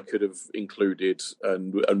films I could have included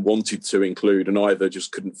and wanted to include, and either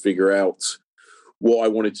just couldn't figure out what I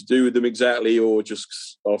wanted to do with them exactly, or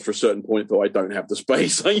just after a certain point thought I don't have the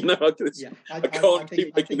space. I can't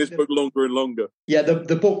keep making this book longer and longer. Yeah,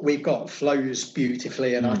 the book we've got flows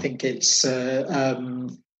beautifully, and I think it's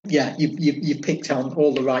you've picked on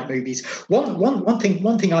all the right movies. One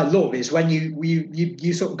thing I love is when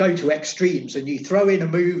you sort of go to extremes and you throw in a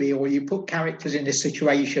movie or you put characters in a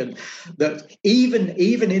situation that even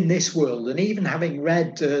in this world, and even having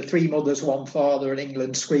read Three Mothers, One Father and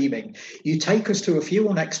England Screaming, you take us to a few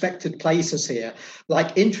unexpected places here,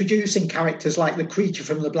 like introducing characters like the creature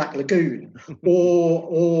from the Black Lagoon,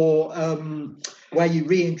 or where you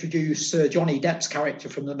reintroduce Johnny Depp's character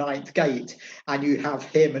from The Ninth Gate, and you have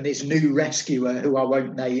him and his new rescuer, who I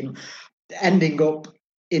won't name, ending up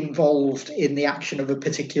involved in the action of a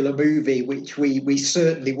particular movie, which we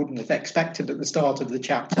certainly wouldn't have expected at the start of the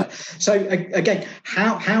chapter. So again,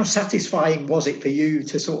 how satisfying was it for you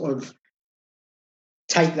to sort of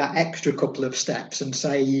take that extra couple of steps and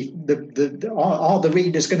say, are the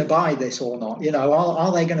readers going to buy this or not?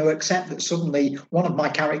 Are they going to accept that suddenly one of my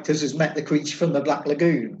characters has met the creature from the Black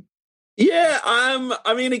Lagoon? Yeah,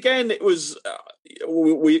 again, it was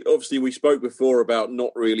we spoke before about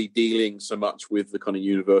not really dealing so much with the kind of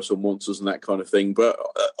universal monsters and that kind of thing, but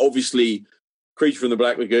obviously, Creature from the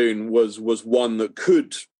Black Lagoon was one that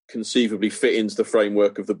could conceivably fit into the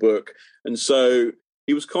framework of the book, and so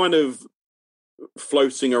he was kind of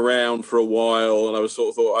floating around for a while, and I was sort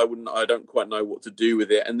of thought I don't quite know what to do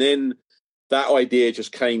with it, and then that idea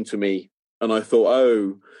just came to me, and I thought,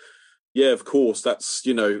 oh yeah, of course, that's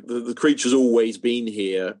the creature's always been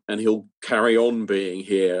here, and he'll carry on being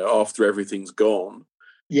here after everything's gone.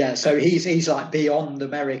 Yeah, so he's like beyond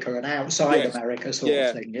America and outside America sort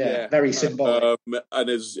of thing. Yeah, very symbolic. And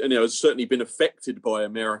has certainly been affected by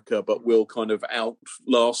America, but will kind of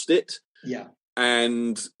outlast it. Yeah.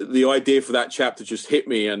 And the idea for that chapter just hit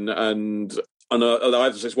me, and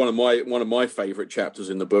it's one of my favourite chapters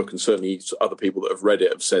in the book, and certainly other people that have read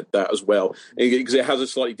it have said that as well, because it has a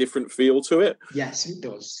slightly different feel to it. Yes, it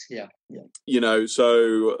does. Yeah.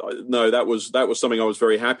 So no, that was something I was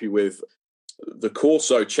very happy with. The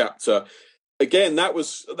Corso chapter, again, that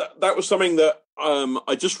was something that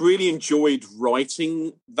I just really enjoyed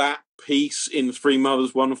writing that piece in Three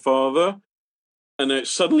Mothers, One Father. And it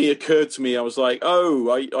suddenly occurred to me, I was like,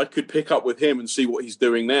 oh, I could pick up with him and see what he's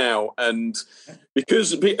doing now. And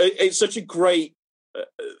because it's such a great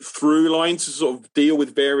through line to sort of deal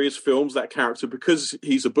with various films, that character, because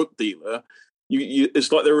he's a book dealer,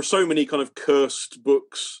 it's like there are so many kind of cursed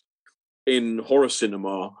books in horror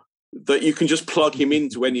cinema that you can just plug him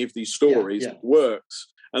into any of these stories. It works.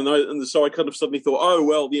 And so I kind of suddenly thought, oh,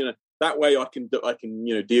 well, that way I can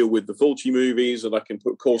deal with the Fulci movies, and I can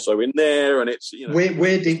put Corso in there, and it's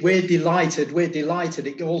we're delighted.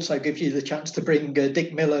 It also gives you the chance to bring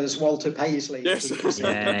Dick Miller's Walter Paisley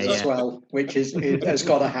as well, which has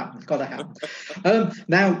got to happen.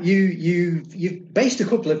 Now you've based a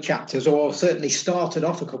couple of chapters, or certainly started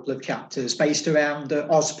off a couple of chapters based around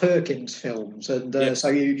Oz Perkins films, and so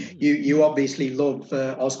you obviously love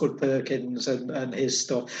Osgood Perkins and his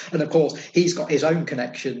stuff, and of course he's got his own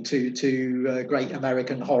connection to great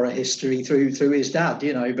American horror history through his dad,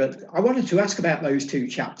 But I wanted to ask about those two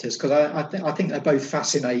chapters because I think they're both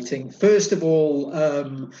fascinating. First of all,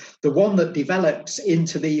 the one that develops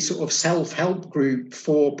into the sort of self-help group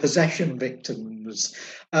for possession victims,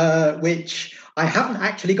 which I haven't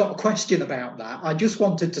actually got a question about that. I just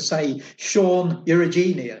wanted to say, Sean, you're a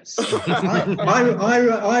genius.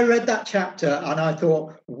 I read that chapter and I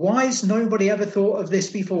thought, why has nobody ever thought of this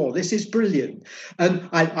before? This is brilliant. And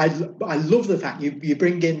I love the fact you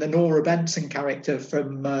bring in the Nora Benson character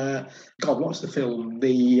from, what's the film?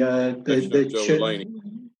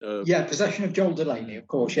 Possession of Joel Delaney, of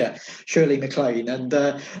course, Shirley MacLaine. And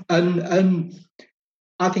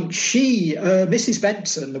I think she, Mrs.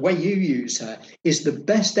 Benson, the way you use her, is the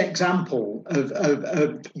best example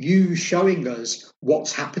of you showing us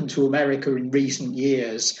what's happened to America in recent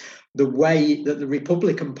years, the way that the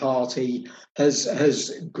Republican Party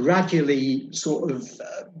has gradually sort of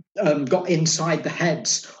got inside the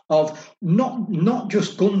heads of not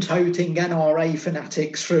just gun-toting NRA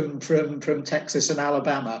fanatics from Texas and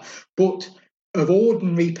Alabama, but of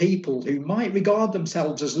ordinary people who might regard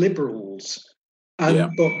themselves as liberals.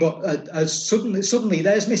 But suddenly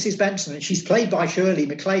there's Mrs. Benson, and she's played by Shirley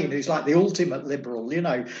MacLaine, who's like the ultimate liberal, you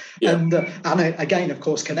know. Yeah. And again, of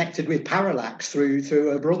course, connected with Parallax through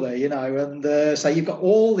her brother, you know. And so you've got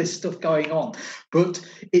all this stuff going on. But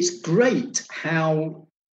it's great how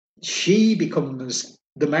she becomes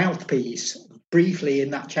the mouthpiece briefly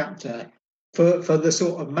in that chapter for the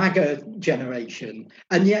sort of MAGA generation,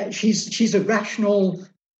 and yet she's a rational,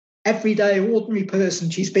 everyday, ordinary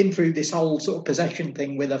person. She's been through this whole sort of possession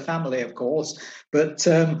thing with her family, of course, but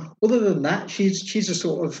other than that, she's a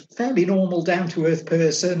sort of fairly normal, down-to-earth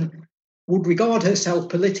person, would regard herself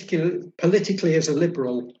politically as a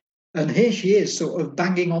liberal, and here she is sort of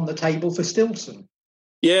banging on the table for Stilson.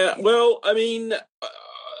 Yeah, well, I mean,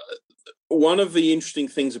 one of the interesting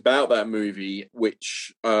things about that movie,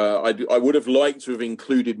 which I would have liked to have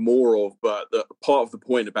included more of, but part of the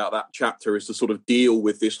point about that chapter is to sort of deal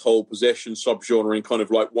with this whole possession subgenre in kind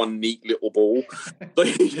of like one neat little ball.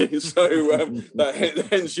 Hence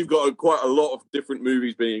you've got quite a lot of different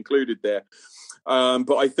movies being included there.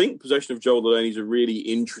 But I think Possession of Joel Delaney is a really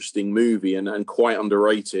interesting movie and quite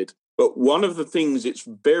underrated. But one of the things it's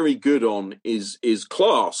very good on is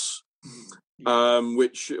class.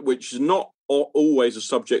 Which is not always a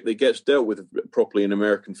subject that gets dealt with properly in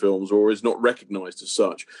American films or is not recognised as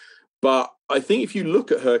such. But I think if you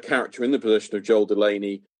look at her character in The Possession of Joel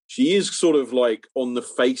Delaney, she is sort of like on the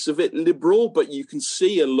face of it liberal, but you can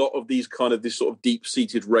see a lot of this sort of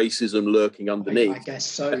deep-seated racism lurking underneath. I guess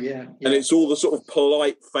so, yeah. And it's all the sort of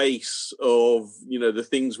polite face of, you know, the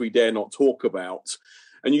things we dare not talk about.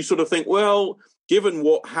 And you sort of think, well, given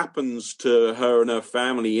what happens to her and her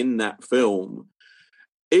family in that film,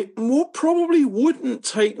 it probably wouldn't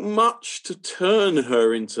take much to turn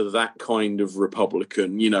her into that kind of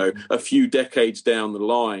Republican, you know, a few decades down the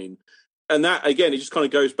line. And that, again, it just kind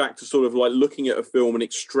of goes back to sort of like looking at a film and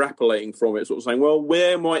extrapolating from it, sort of saying, well,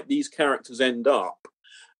 where might these characters end up?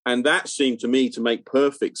 And that seemed to me to make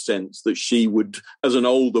perfect sense, that she would, as an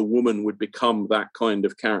older woman, would become that kind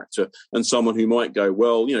of character and someone who might go,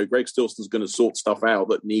 well, you know, Greg Stilson's going to sort stuff out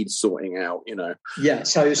that needs sorting out, you know. Yeah,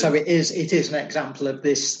 so it is an example of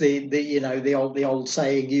this, the old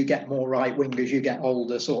saying, you get more right wing as you get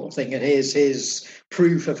older, sort of thing. And here's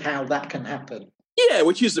proof of how that can happen. Yeah,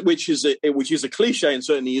 which is a cliche and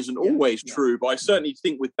certainly isn't always true. But I certainly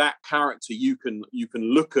think with that character, you can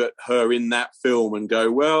look at her in that film and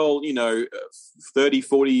go, well, you know, 30,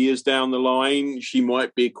 40 years down the line, she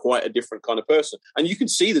might be quite a different kind of person. And you can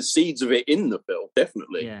see the seeds of it in the film,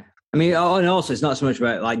 definitely. Yeah. I mean, and also it's not so much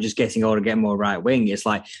about like just getting older, getting more right wing. It's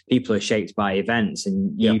like people are shaped by events,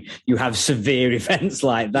 and you have severe events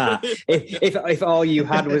like that. if all you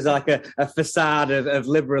had was like a facade of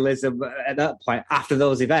liberalism at that point, after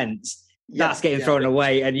those events, that's getting thrown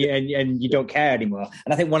away, and you don't care anymore.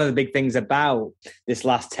 And I think one of the big things about this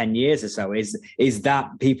last 10 years or so is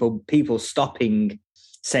that people stopping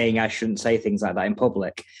saying I shouldn't say things like that in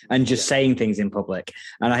public and just saying things in public.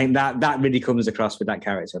 And I think that really comes across with that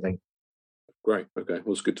character, I think. Great. Okay.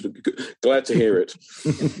 Well, it's glad to hear it.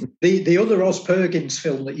 The other Oz Perkins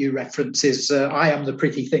film that you reference is I Am the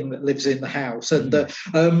Pretty Thing That Lives in the House. And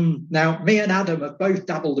now me and Adam have both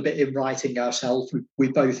dabbled a bit in writing ourselves.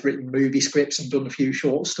 We've both written movie scripts and done a few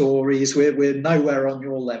short stories. We're nowhere on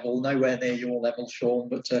your level, nowhere near your level, Sean,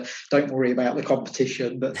 but don't worry about the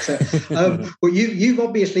competition. But you've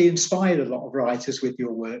obviously inspired a lot of writers with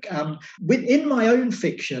your work. In my own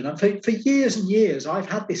fiction, and for years and years, I've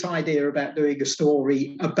had this idea about doing a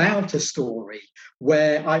story about a story,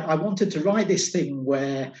 where I wanted to write this thing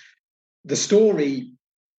where the story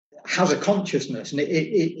has a consciousness and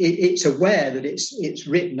it's aware that it's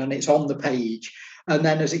written and it's on the page. And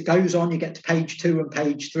then as it goes on, you get to page 2 and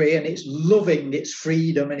page 3, and it's loving its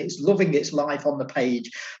freedom and it's loving its life on the page.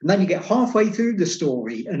 And then you get halfway through the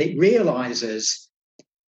story and it realizes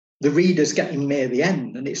the reader's getting near the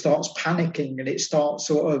end, and it starts panicking, and it starts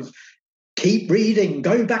sort of, keep reading,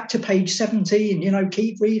 go back to page 17,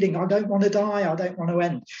 keep reading. I don't want to die. I don't want to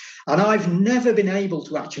end. And I've never been able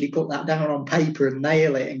to actually put that down on paper and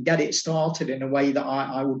nail it and get it started in a way that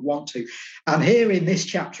I would want to. And here in this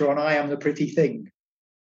chapter on I Am the Pretty Thing,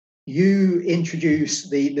 you introduce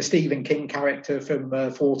the Stephen King character from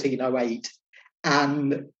 1408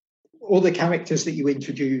 and other characters that you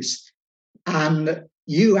introduce, and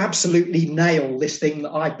you absolutely nail this thing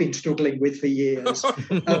that I've been struggling with for years.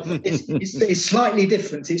 It's slightly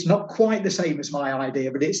different. It's not quite the same as my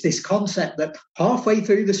idea, but it's this concept that halfway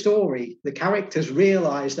through the story, the characters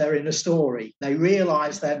realise they're in a story. They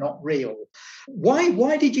realise they're not real.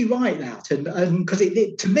 Why did you write that? And because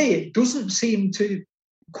to me, it doesn't seem to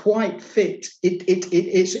quite fit.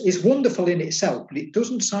 It's wonderful in itself, but it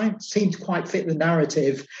doesn't seem to quite fit the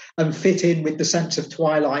narrative and fit in with the sense of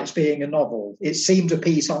Twilight's being a novel. It seems a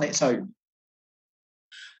piece on its own.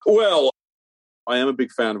 Well, I am a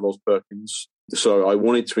big fan of Oz Perkins, so I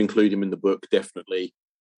wanted to include him in the book, definitely.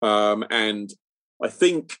 And I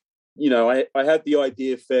think, I had the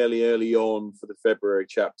idea fairly early on for the February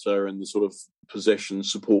chapter and the sort of possession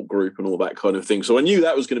support group and all that kind of thing. So I knew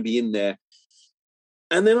that was going to be in there.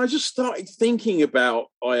 And then I just started thinking about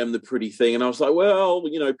I Am the Pretty Thing. And I was like, well,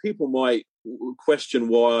 people might question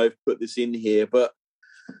why I've put this in here. But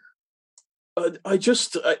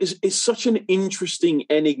it's such an interesting,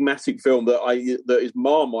 enigmatic film that is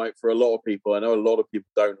Marmite for a lot of people. I know a lot of people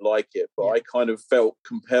don't like it, but I kind of felt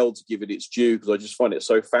compelled to give it its due because I just find it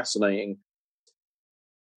so fascinating.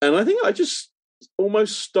 And I think I just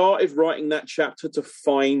almost started writing that chapter to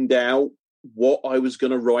find out what I was going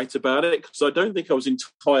to write about it, because I don't think I was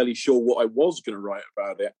entirely sure what I was going to write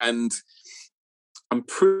about it. And I'm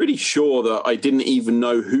pretty sure that I didn't even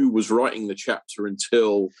know who was writing the chapter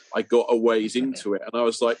until I got a ways into it. And I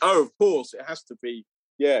was like, oh, of course, it has to be,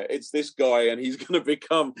 it's this guy and he's going to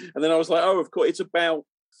become... And then I was like, oh, of course,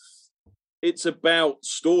 it's about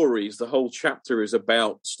stories. The whole chapter is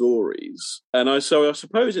about stories. And I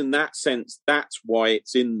suppose in that sense, that's why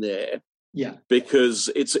it's in there. Yeah, because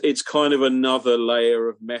it's kind of another layer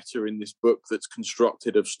of meta in this book that's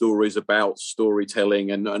constructed of stories about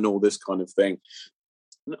storytelling and all this kind of thing.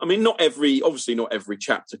 I mean, obviously not every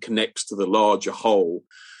chapter connects to the larger whole,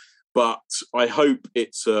 but I hope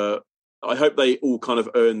I hope they all kind of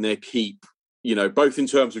earn their keep, both in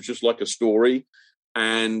terms of just like a story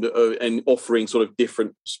and offering sort of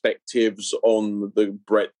different perspectives on the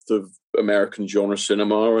breadth of American genre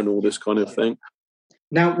cinema and all this kind of thing.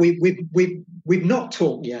 Now we've not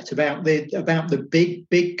talked yet about the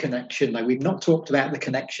big connection. Though we've not talked about the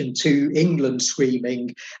connection to England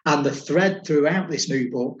Screaming and the thread throughout this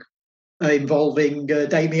new book involving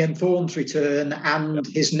Damien Thorne's return and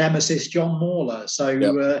his nemesis John Mauler.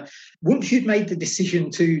 So once you'd made the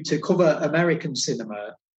decision to cover American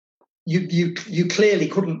cinema, you clearly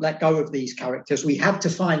couldn't let go of these characters. We had to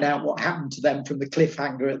find out what happened to them from the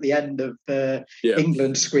cliffhanger at the end of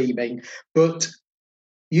England Screaming, but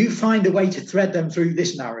you find a way to thread them through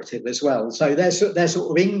this narrative as well. So they're sort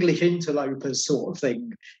of English interlopers sort of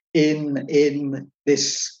thing in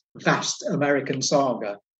this vast American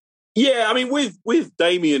saga. Yeah, I mean, with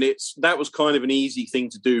Damien, that was kind of an easy thing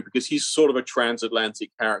to do because he's sort of a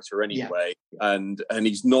transatlantic character anyway, and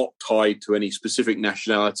he's not tied to any specific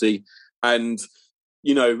nationality. And,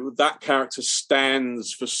 that character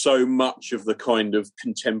stands for so much of the kind of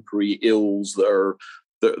contemporary ills that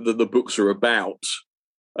the books are about.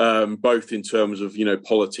 Both in terms of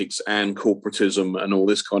politics and corporatism and all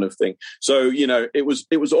this kind of thing. So it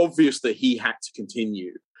was obvious that he had to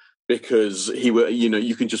continue because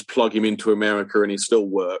you can just plug him into America and he still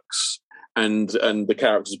works, and the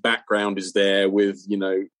character's background is there with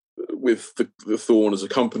the Thorne as a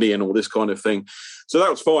company and all this kind of thing. So that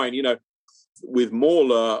was fine. With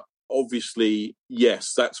Mauler, obviously,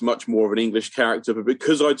 yes, that's much more of an English character, but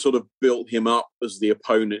because I'd sort of built him up as the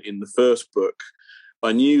opponent in the first book,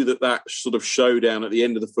 I knew that sort of showdown at the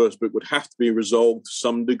end of the first book would have to be resolved to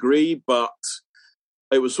some degree, but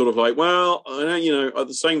it was sort of like, well, at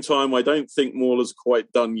the same time, I don't think Mauler's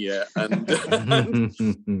quite done yet. And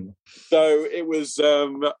so it was,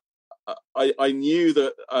 I knew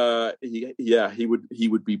that, he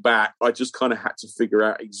would be back. I just kind of had to figure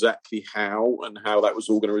out exactly how that was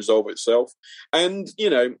all going to resolve itself. And,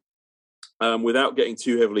 without getting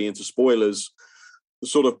too heavily into spoilers, the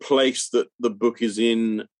sort of place that the book is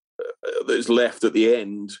in, that is left at the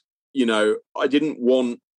end, I didn't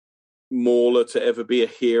want Mauler to ever be a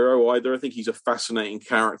hero either. I think he's a fascinating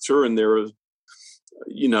character, and there are,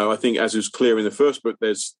 I think, as is clear in the first book,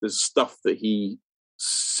 there's stuff that he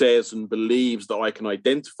says and believes that I can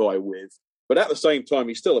identify with. But at the same time,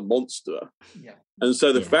 he's still a monster. Yeah. And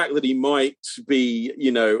so the fact that he might be,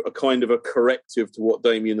 a kind of a corrective to what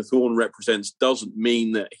Damien the Thorn represents doesn't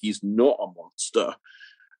mean that he's not a monster.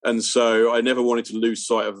 And so I never wanted to lose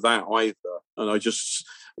sight of that either. And I just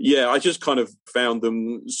kind of found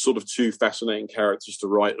them sort of two fascinating characters to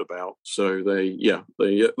write about. So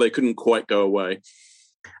they couldn't quite go away.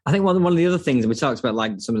 I think one of the other things, we talked about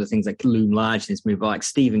like some of the things that loom large in this movie, like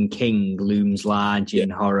Stephen King looms large in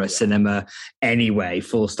horror cinema anyway,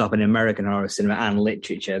 full stop, in American horror cinema and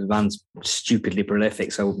literature. The man's stupidly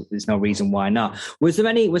prolific, so there's no reason why not. Was there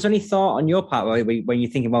any thought on your part when you're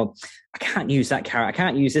thinking, well, I can't use that character, I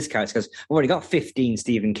can't use this character because I've already got 15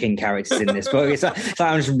 Stephen King characters in this book. It's like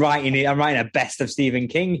I'm just writing a best of Stephen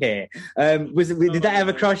King here. Did that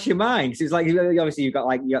ever cross your mind? Because it's like, obviously you got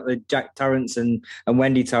the Jack Torrance and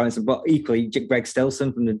Wendy Torrance, but equally Greg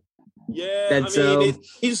Stilson from the Dead Zone.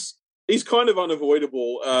 He's kind of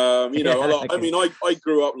unavoidable. I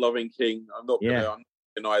grew up loving King. I'm not going to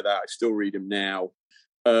deny that. I still read him now.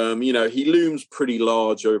 He looms pretty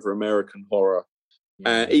large over American horror.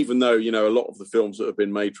 Even though, a lot of the films that have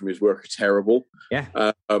been made from his work are terrible. Yeah.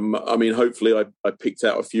 Hopefully I picked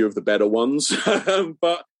out a few of the better ones.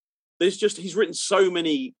 But he's written so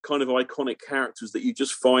many kind of iconic characters that you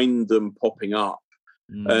just find them popping up.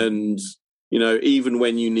 And, even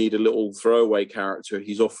when you need a little throwaway character,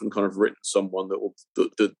 he's often kind of written someone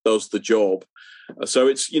that does the job. So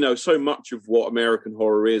it's, so much of what American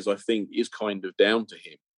horror is, I think, is kind of down to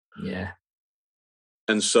him. Yeah.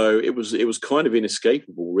 And so it was kind of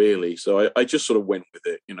inescapable, really. So I just sort of went with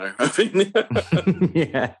it,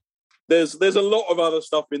 Yeah. There's a lot of other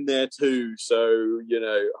stuff in there too. So,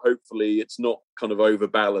 hopefully it's not kind of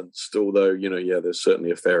overbalanced, although, there's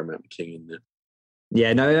certainly a fair amount of King in there.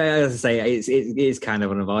 Yeah, no, as I say, it is kind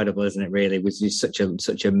of unavoidable, isn't it, really? Which is such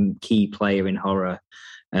a key player in horror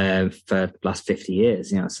for the last 50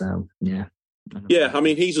 years, so, yeah. Yeah,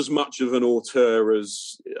 he's as much of an auteur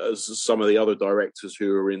as some of the other directors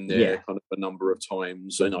who are in there kind of a number of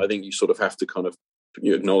times, and I think you sort of have to kind of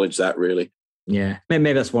acknowledge that, really. Yeah,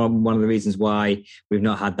 maybe that's one of the reasons why we've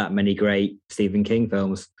not had that many great Stephen King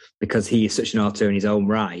films, because he is such an auteur in his own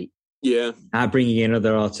right. Yeah, bringing in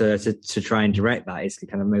another auteur to try and direct that is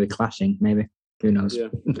kind of maybe clashing. Maybe, who knows? Yeah.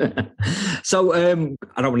 So I don't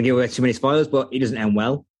want to give away too many spoilers, but it doesn't end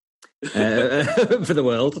well. For the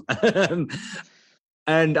world.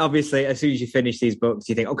 And obviously, as soon as you finish these books,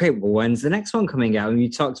 you think, okay, well, when's the next one coming out? And you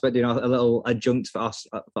talked about doing a little adjunct for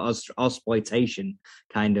exploitation,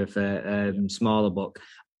 kind of smaller book.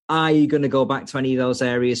 Are you going to go back to any of those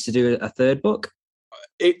areas to do a third book?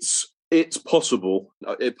 It's possible.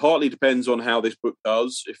 It partly depends on how this book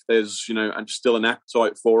does. If there's, and still an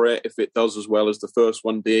appetite for it, if it does as well as the first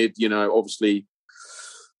one did, obviously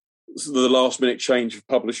the last minute change of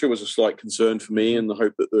publisher was a slight concern for me, and the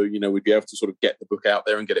hope that we'd be able to sort of get the book out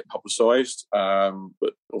there and get it publicized.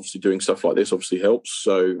 But obviously doing stuff like this obviously helps.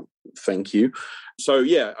 So thank you. So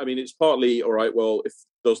yeah, it's partly all right. Well, if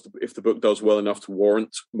the book does well enough to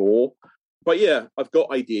warrant more, but yeah, I've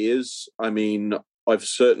got ideas. I've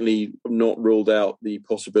certainly not ruled out the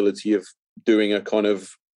possibility of doing a kind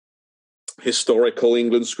of historical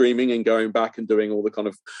England Screaming and going back and doing all the kind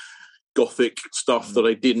of Gothic stuff that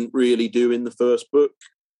I didn't really do in the first book.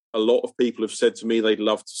 A lot of people have said to me they'd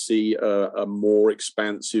love to see a more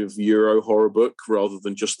expansive Euro horror book rather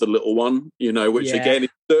than just the little one, which again is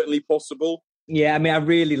certainly possible. Yeah, I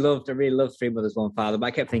really loved Three Mothers, One Father, but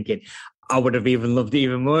I kept thinking, I would have even loved it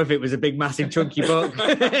even more if it was a big, massive, chunky book.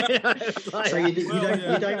 So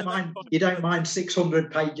you don't mind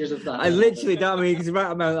 600 pages of that? I literally don't. Because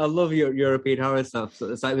I love European horror stuff. So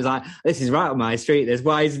it was like, this is right on my street.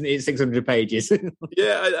 Why isn't it 600 pages?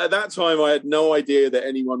 Yeah, at that time I had no idea that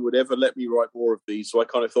anyone would ever let me write more of these. So I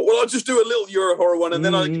kind of thought, well, I'll just do a little Euro horror one, and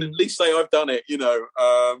then I can at least say I've done it,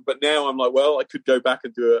 But now I'm like, well, I could go back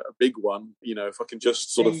and do a big one, if I can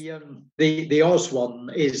just sort of. The Oz one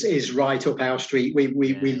is right up our street. We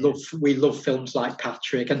love films like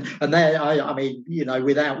Patrick, and there,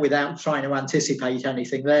 without trying to anticipate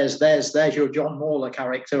anything, there's your John Mauler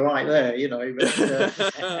character right there,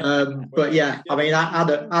 but yeah,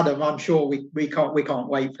 Adam, I'm sure we can't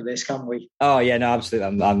wait for this, can we? Oh yeah, no,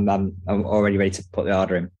 absolutely. I'm already ready to put the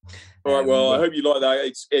order in. All right, well, I hope you like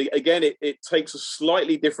that. It takes a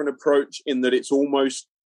slightly different approach in that it's almost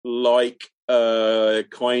like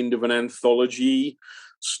kind of an anthology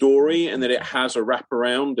story, and that it has a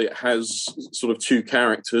wraparound. It has sort of two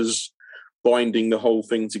characters binding the whole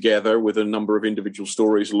thing together with a number of individual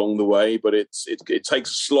stories along the way, but it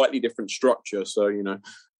takes a slightly different structure. So,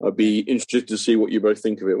 I'd be interested to see what you both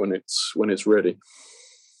think of it when it's ready.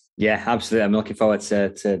 Yeah, absolutely. I'm looking forward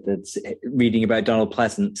to reading about Donald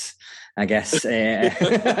Pleasance, I guess. Like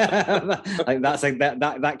that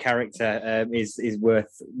character is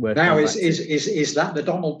worth. Now, is that the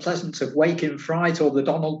Donald Pleasance of Waking Fright, or the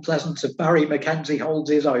Donald Pleasance of Barry Mackenzie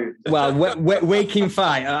holds his own? Well, Waking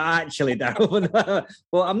Fright, actually, Daryl.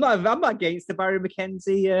 Well, I'm not against the Barry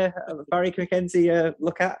Mackenzie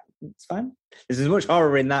look at. It's fine. There's as much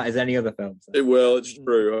horror in that as any other film. So. Well, it's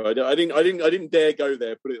true. I didn't dare go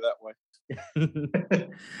there. Put it that way.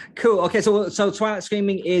 Cool. Okay, so Twilight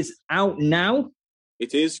Screaming is out now.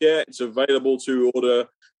 It is. Yeah, it's available to order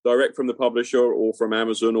direct from the publisher or from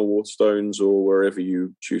Amazon or Waterstones or wherever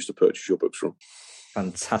you choose to purchase your books from.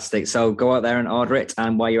 Fantastic. So go out there and order it.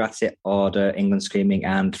 And while you're at it, order England Screaming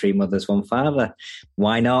and Three Mothers, One Father.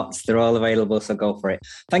 Why not? They're all available, so go for it.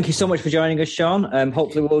 Thank you so much for joining us, Sean.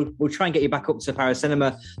 Hopefully we'll try and get you back up to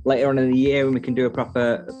Paracinema later on in the year when we can do a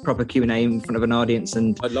proper Q&A in front of an audience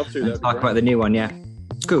and I'd love to talk about the new one. Yeah.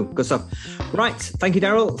 Cool. Good stuff. Right. Thank you,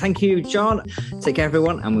 Daryl. Thank you, John. Take care,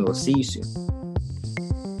 everyone, and we will see you soon.